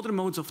integrate with other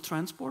modes of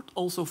transport,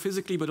 also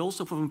physically, but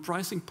also from a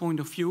pricing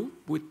point of view,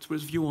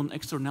 with view on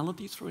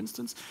externalities, for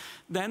instance,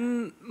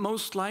 then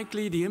most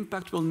likely the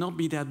impact will not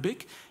be that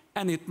big.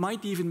 And it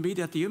might even be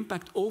that the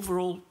impact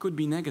overall could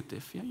be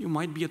negative. Yeah? You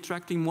might be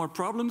attracting more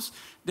problems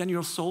than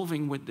you're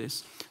solving with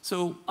this.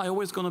 So I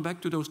always go back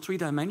to those 3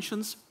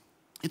 dimensions.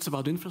 It's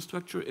about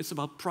infrastructure, it's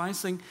about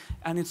pricing,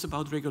 and it's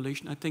about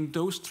regulation. I think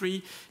those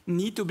 3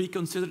 need to be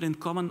considered in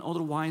common.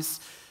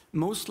 Otherwise,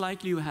 most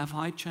likely you have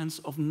high chance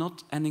of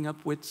not ending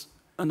up with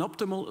an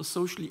optimal, a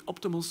socially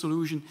optimal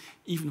solution,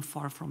 even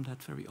far from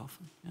that very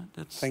often. Yeah,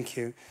 that's Thank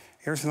you.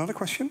 Here's another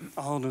question.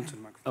 I'll hold on to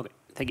the microphone. Okay.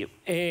 Thank you.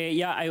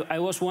 Yeah, I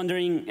was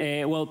wondering,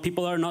 well,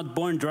 people are not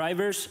born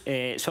drivers,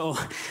 so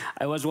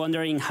I was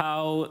wondering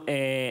how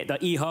the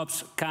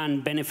eHUBs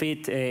can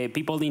benefit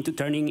people into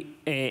turning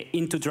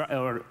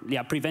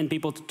prevent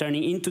people to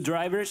turning into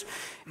drivers,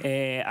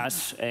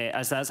 as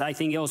that's, I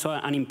think, also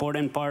an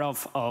important part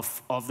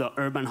of the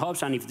urban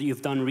hubs, and if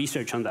you've done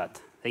research on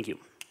that. Thank you.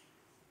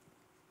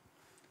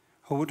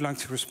 Who would like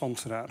to respond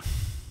to that?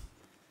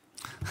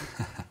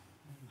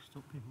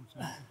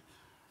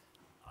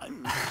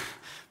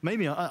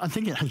 Maybe I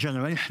think it's a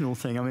generational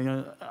thing. I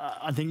mean,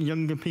 I think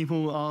younger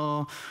people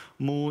are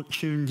more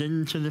tuned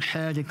into the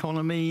shared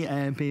economy,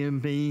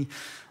 Airbnb.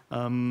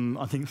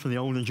 I think for the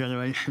older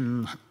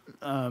generation,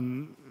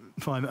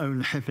 private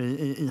ownership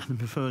is the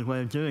preferred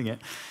way of doing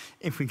it.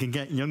 If we can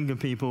get younger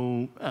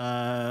people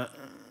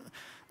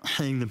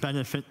seeing the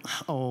benefit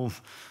of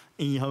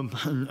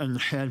eHUBs and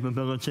shared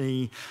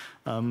mobility,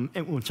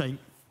 it will take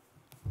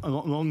a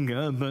lot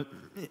longer, but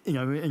you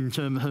know, in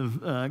terms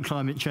of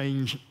climate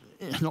change,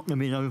 it's not going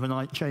to be an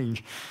overnight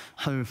change.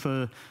 So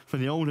for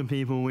the older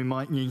people, we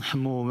might need some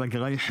more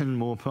regulation,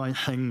 more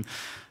pricing,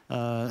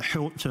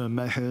 short-term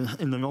measures.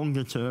 In the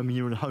longer term,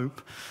 you would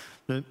hope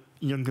that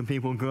younger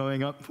people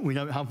growing up, we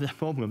don't have this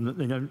problem, that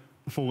they don't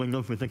fall in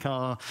love with the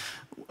car,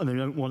 and they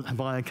don't want to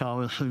buy a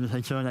car as soon as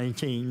they turn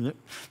 18, that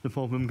the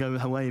problem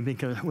goes away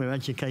because we're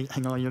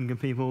educating our younger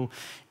people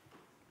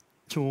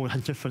toward a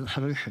different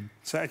solution.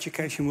 So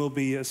education will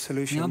be a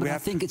solution. No, but I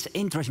think it's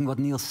interesting what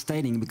Neil's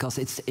stating, because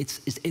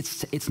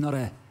it's not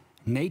a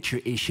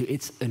nature issue,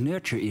 it's a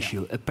nurture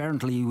issue.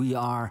 Apparently we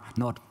are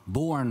not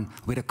born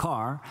with a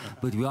car,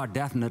 but we are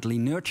definitely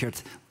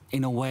nurtured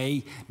in a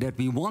way that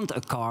we want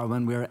a car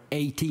when we're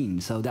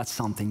 18. So that's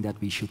something that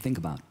we should think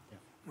about.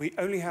 We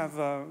only have,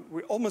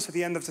 we're almost at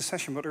the end of the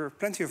session, but there are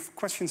plenty of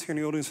questions here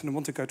in the audience, and I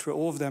want to go through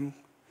all of them.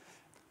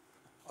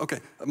 Okay,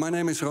 my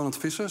name is Ronald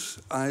Vissers.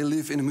 I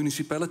live in a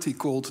municipality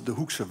called the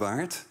Hoekse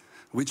Waard,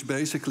 which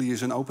basically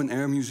is an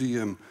open-air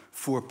museum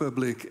for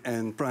public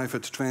and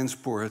private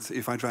transport.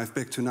 If I drive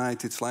back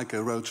tonight, it's like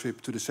a road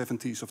trip to the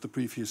 70s of the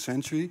previous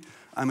century.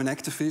 I'm an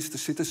activist, a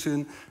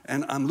citizen,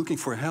 and I'm looking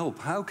for help.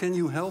 How can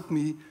you help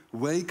me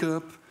wake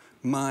up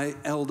my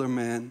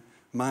aldermen,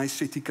 my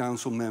city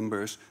council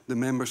members, the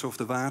members of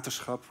the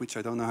Waterschap, which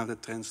I don't know how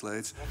that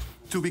translates,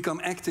 to become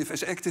active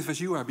as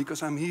you are,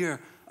 because I'm here.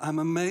 I'm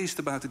amazed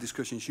about the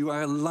discussions. You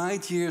are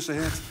light years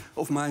ahead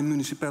of my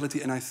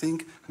municipality, and I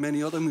think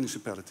many other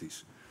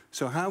municipalities.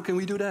 So how can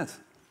we do that?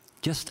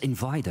 Just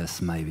invite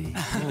us, maybe.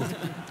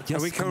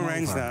 We can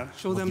arrange that.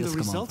 Show them the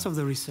results of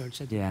the research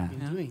that you've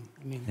been doing.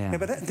 I mean,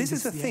 but this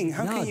is the thing.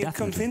 How can you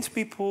convince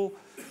people?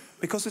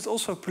 Because it's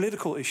also a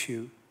political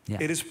issue. Yeah.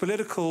 It is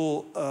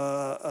political.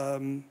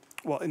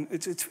 Well,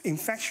 it's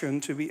infection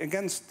to be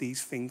against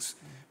these things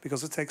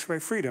because it takes away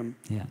freedom.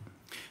 Yeah.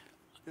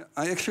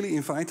 I actually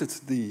invited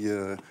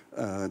the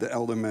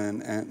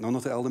aldermen, and no,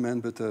 not the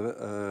aldermen, but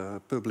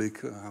the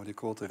public, how do you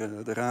call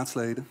it, the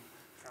raadsleden,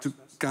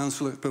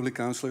 public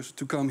councillors,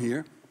 to come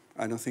here.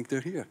 I don't think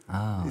they're here.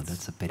 Oh,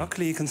 that's a pity.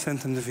 Luckily, you can send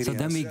them the videos. So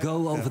then we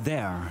go over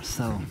there.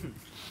 So,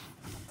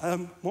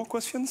 more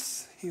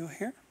questions? You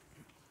here?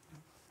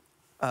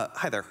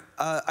 Hi there.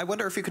 I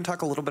wonder if you can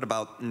talk a little bit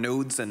about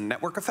nodes and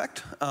network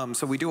effect.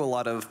 So we do a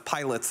lot of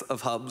pilots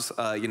of hubs,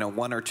 you know,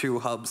 1 or 2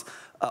 hubs.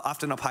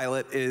 Often a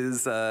pilot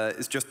is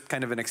just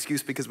kind of an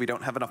excuse because we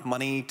don't have enough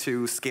money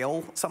to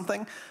scale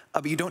something.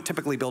 But you don't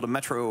typically build a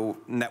metro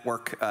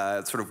network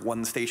sort of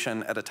 1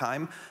 station at a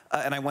time.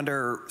 And I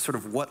wonder sort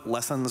of what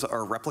lessons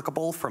are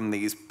replicable from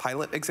these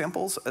pilot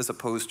examples as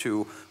opposed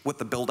to what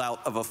the build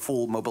out of a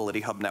full mobility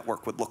hub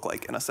network would look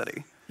like in a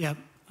city. Yeah.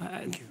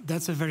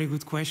 That's a very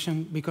good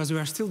question, because we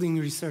are still doing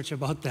research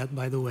about that,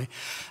 by the way.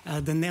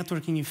 The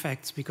networking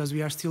effects, because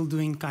we are still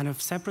doing kind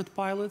of separate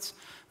pilots,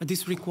 but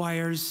this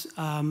requires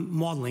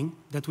modeling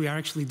that we are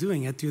actually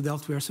doing at TU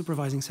Delft. We are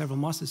supervising several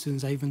master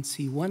students. I even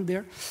see one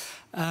there.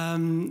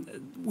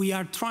 We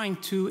are trying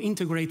to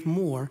integrate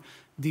more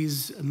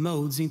these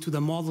modes into the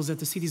models that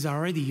the cities are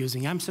already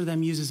using.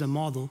 Amsterdam uses a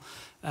model,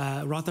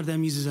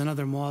 Rotterdam uses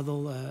another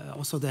model,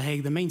 also The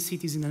Hague. The main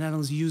cities in the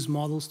Netherlands use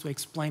models to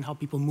explain how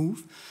people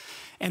move.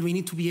 And we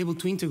need to be able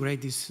to integrate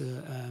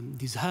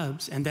these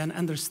hubs and then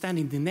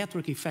understanding the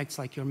network effects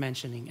like you're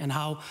mentioning and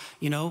how,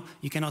 you know,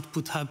 you cannot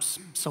put hubs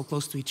so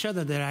close to each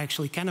other. They're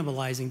actually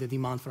cannibalizing the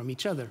demand from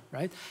each other,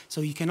 right?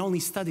 So you can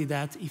only study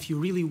that if you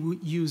really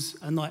use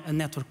a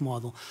network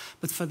model.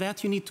 But for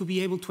that, you need to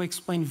be able to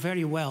explain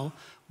very well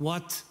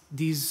what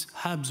these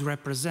hubs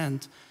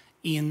represent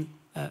in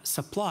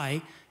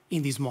supply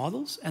in these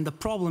models. And the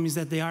problem is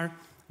that they are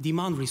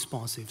demand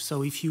responsive.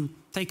 So if you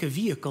take a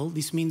vehicle,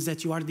 this means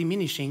that you are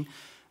diminishing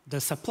the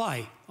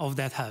supply of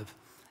that hub.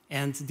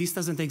 And this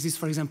doesn't exist,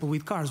 for example,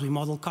 with cars. We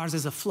model cars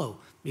as a flow.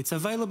 It's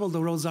available, the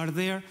roads are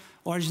there,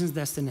 origins,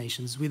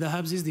 destinations. With the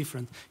hubs, it's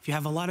different. If you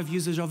have a lot of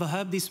usage of a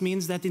hub, this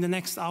means that in the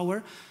next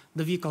hour,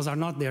 the vehicles are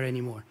not there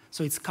anymore.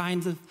 So it's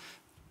kind of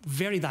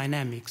very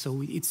dynamic.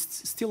 So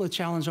it's still a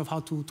challenge of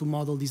how to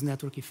model these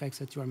network effects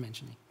that you are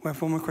mentioning. We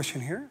have one more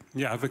question here.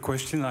 Yeah, I have a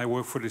question. I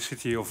work for the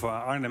city of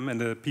Arnhem, and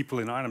the people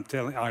in Arnhem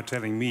are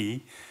telling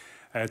me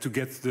to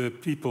get the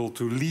people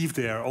to leave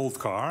their old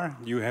car,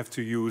 you have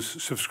to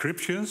use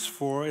subscriptions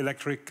for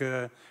electric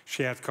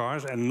shared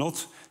cars and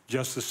not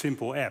just a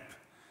simple app.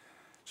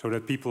 So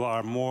that people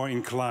are more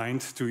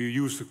inclined to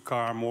use the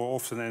car more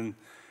often and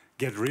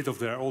get rid of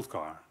their old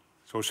car.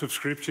 So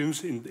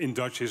subscriptions in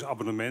Dutch is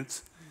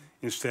abonnement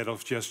instead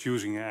of just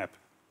using an app.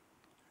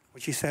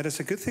 What you said is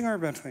a good thing or a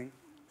bad thing?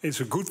 It's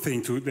a good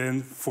thing to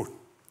then,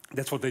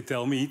 that's what they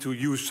tell me, to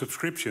use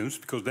subscriptions,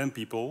 because then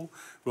people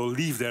will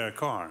leave their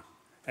car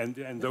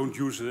and don't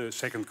use a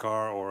second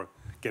car or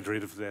get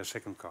rid of their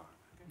second car.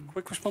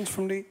 Quick response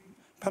from the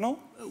panel?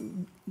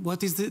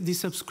 What is the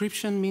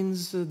subscription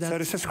means that so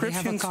the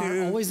subscription they have a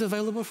car always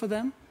available for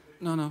them?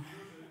 No.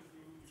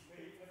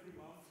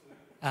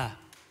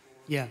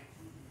 Yeah.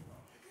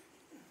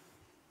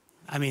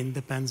 I mean,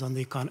 depends on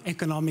the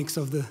economics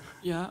of the...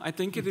 Yeah, I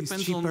think it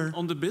depends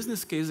on the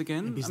business case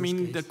again.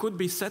 There could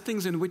be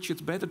settings in which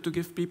it's better to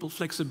give people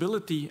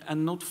flexibility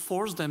and not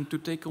force them to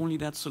take only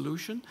that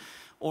solution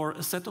or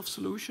a set of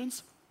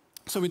solutions.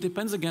 So it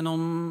depends again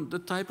on the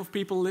type of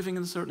people living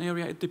in a certain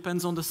area. It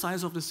depends on the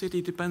size of the city.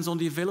 It depends on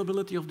the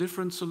availability of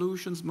different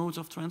solutions, modes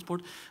of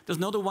transport. There's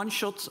not a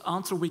one-shot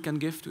answer we can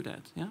give to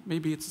that. Yeah?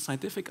 Maybe it's a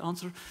scientific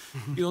answer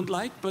you don't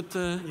like, but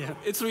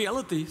it's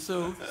reality,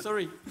 so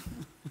sorry.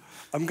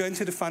 I'm going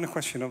to the final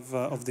question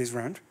of this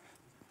round.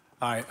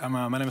 Hi,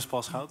 my name is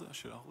Paul Schouten.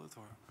 Should I hold it?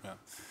 Or?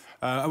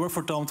 Yeah. I work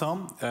for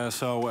TomTom,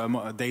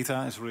 so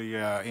data is really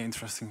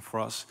interesting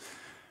for us.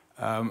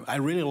 I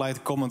really like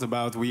the comment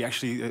about we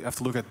actually have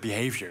to look at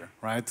behavior,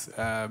 right?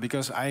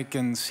 Because I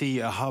can see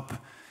a hub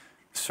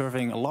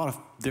serving a lot of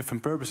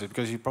different purposes,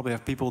 because you probably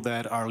have people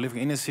that are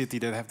living in a city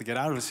that have to get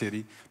out of the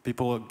city.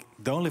 People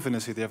don't live in a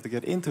city, have to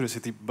get into the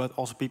city, but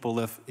also people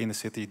live in a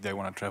city, they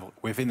want to travel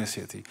within a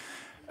city.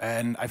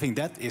 And I think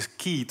that is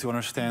key to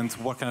understand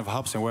what kind of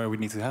hubs and where we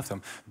need to have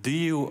them. Do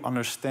you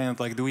understand,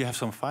 like, do we have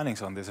some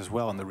findings on this as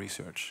well in the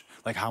research?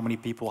 Like how many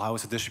people, how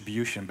is the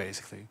distribution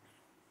basically?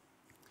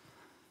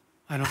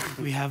 I don't think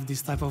we have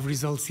this type of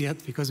results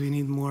yet because we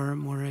need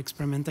more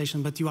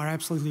experimentation, but you are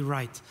absolutely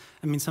right.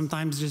 I mean,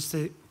 sometimes just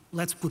say,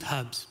 let's put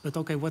hubs, but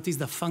okay, what is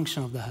the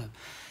function of the hub?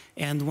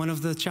 And one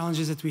of the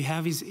challenges that we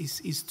have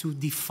is to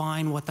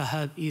define what a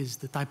hub is,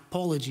 the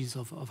typologies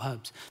of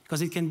hubs.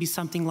 Because it can be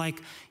something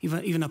like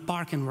even a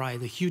park and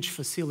ride, a huge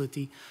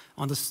facility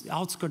on the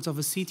outskirts of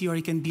a city, or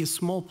it can be a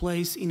small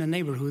place in a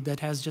neighborhood that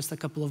has just a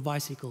couple of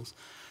bicycles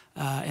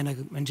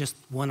and just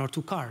 1 or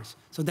 2 cars.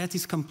 So that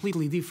is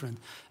completely different.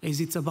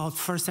 Is it about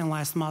first and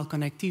last mile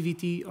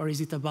connectivity, or is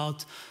it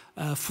about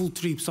full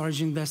trips,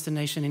 origin,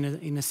 destination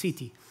in a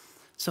city?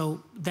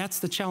 So that's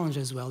the challenge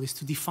as well, is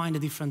to define the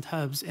different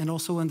hubs and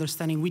also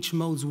understanding which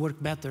modes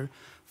work better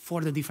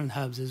for the different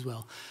hubs as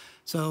well.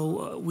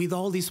 So with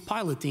all this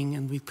piloting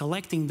and with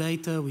collecting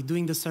data, with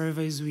doing the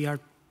surveys, we are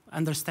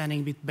understanding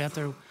a bit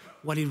better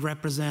what it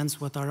represents,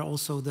 what are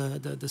also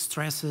the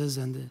stresses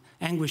and the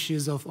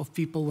anguishes of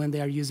people when they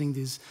are using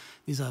these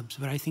hubs.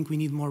 But I think we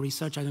need more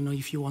research. I don't know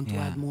if you want to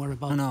add more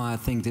about. No, I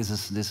think this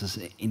is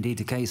indeed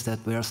the case that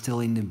we are still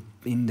in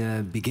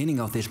the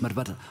beginning of this. But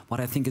what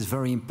I think is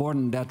very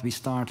important that we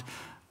start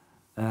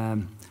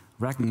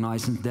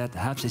recognizing that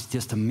HUBs is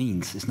just a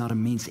means. It's not a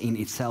means in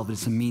itself,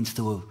 it's a means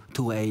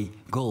to a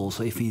goal.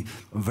 So if we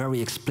are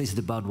very explicit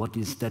about what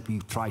is that we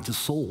try to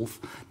solve,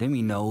 then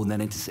we know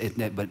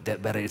that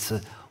whether it's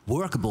a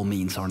workable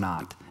means or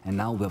not. And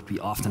now what we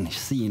often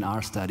see in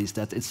our studies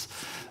that it's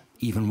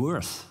even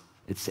worse.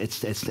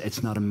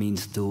 It's not a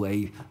means to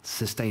a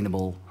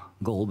sustainable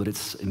goal, but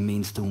it's a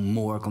means to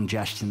more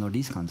congestion or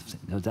these kinds of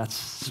things. So that's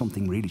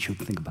something really should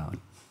think about.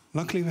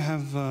 Luckily, we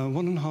have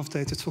 1.5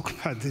 days to talk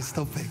about this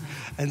topic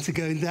and to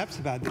go in depth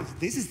about this.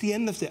 This is the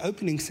end of the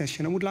opening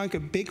session. I would like a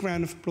big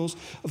round of applause,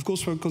 of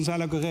course, for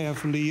Gonzalo Correa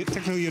from the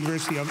Technical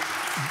University of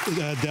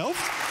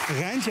Delft,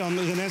 Rijntjan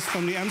Renes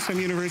from the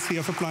Amsterdam University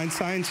of Applied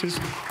Sciences,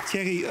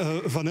 Thierry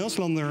van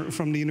Elslander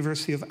from the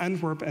University of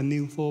Antwerp, and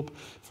Neil Volp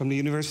from the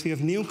University of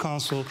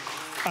Newcastle.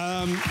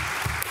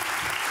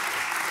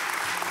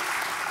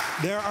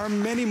 There are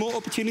many more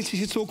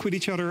opportunities to talk with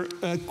each other.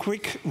 A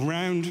quick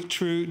round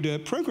through the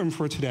program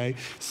for today.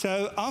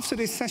 So after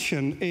this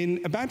session,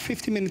 in about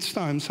 50 minutes'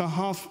 time, so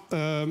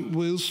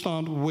we'll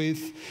start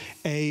with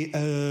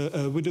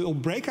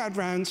with breakout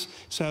rounds.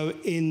 So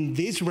in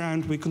this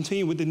round, we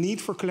continue with the need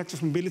for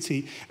collective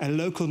mobility and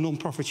local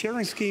non-profit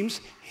sharing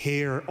schemes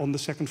here on the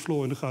second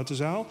floor in the Grote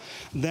Zaal.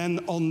 Then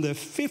on the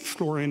 5th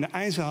floor in the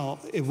IJzaal,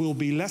 it will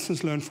be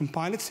lessons learned from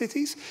pilot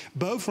cities.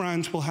 Both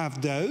rounds will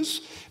have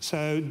those.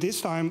 So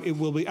this time it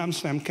will be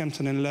Amsterdam,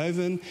 Kempten and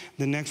Leuven.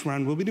 The next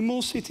round will be the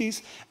mall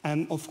cities.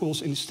 And of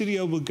course in the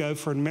studio we'll go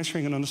for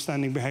measuring and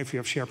understanding behavior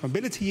of shared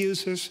mobility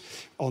users.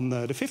 On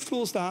the 5th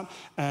floor is that.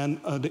 And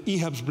the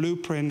eHUBS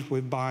blueprint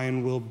with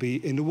Bayern will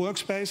be in the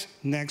workspace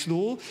next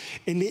door.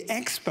 In the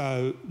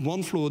expo,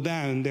 1 floor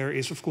down, there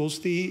is of course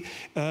the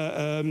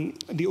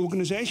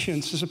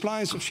organizations, the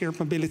suppliers of shared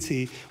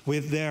mobility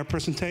with their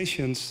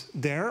presentations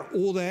there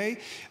all day.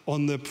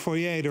 On the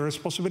foyer, there is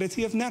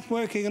possibility of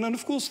networking. And then,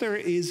 of course, there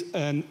is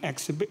an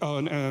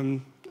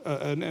exhibition.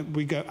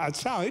 We go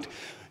outside.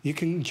 You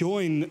can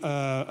join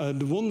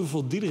the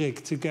wonderful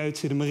Diederik to go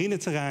to the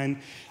marineterrein.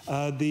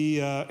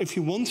 If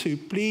you want to,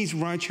 please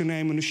write your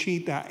name on a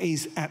sheet that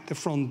is at the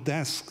front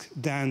desk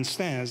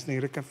downstairs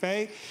near the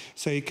cafe,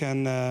 so you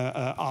can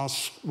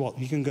ask. Well,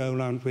 you can go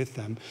around with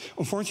them.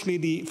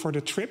 Unfortunately, for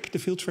the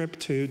field trip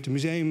to the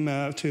museum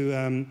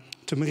to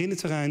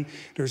marineterrein,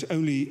 there's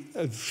only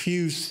a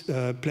few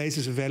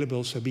places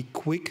available. So be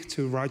quick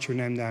to write your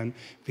name down,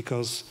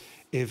 because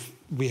if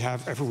we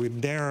have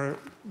everywhere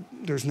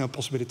there's no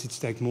possibility to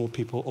take more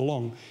people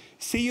along.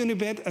 See you in a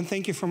bit, and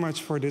thank you very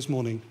much for this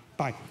morning.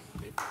 Bye.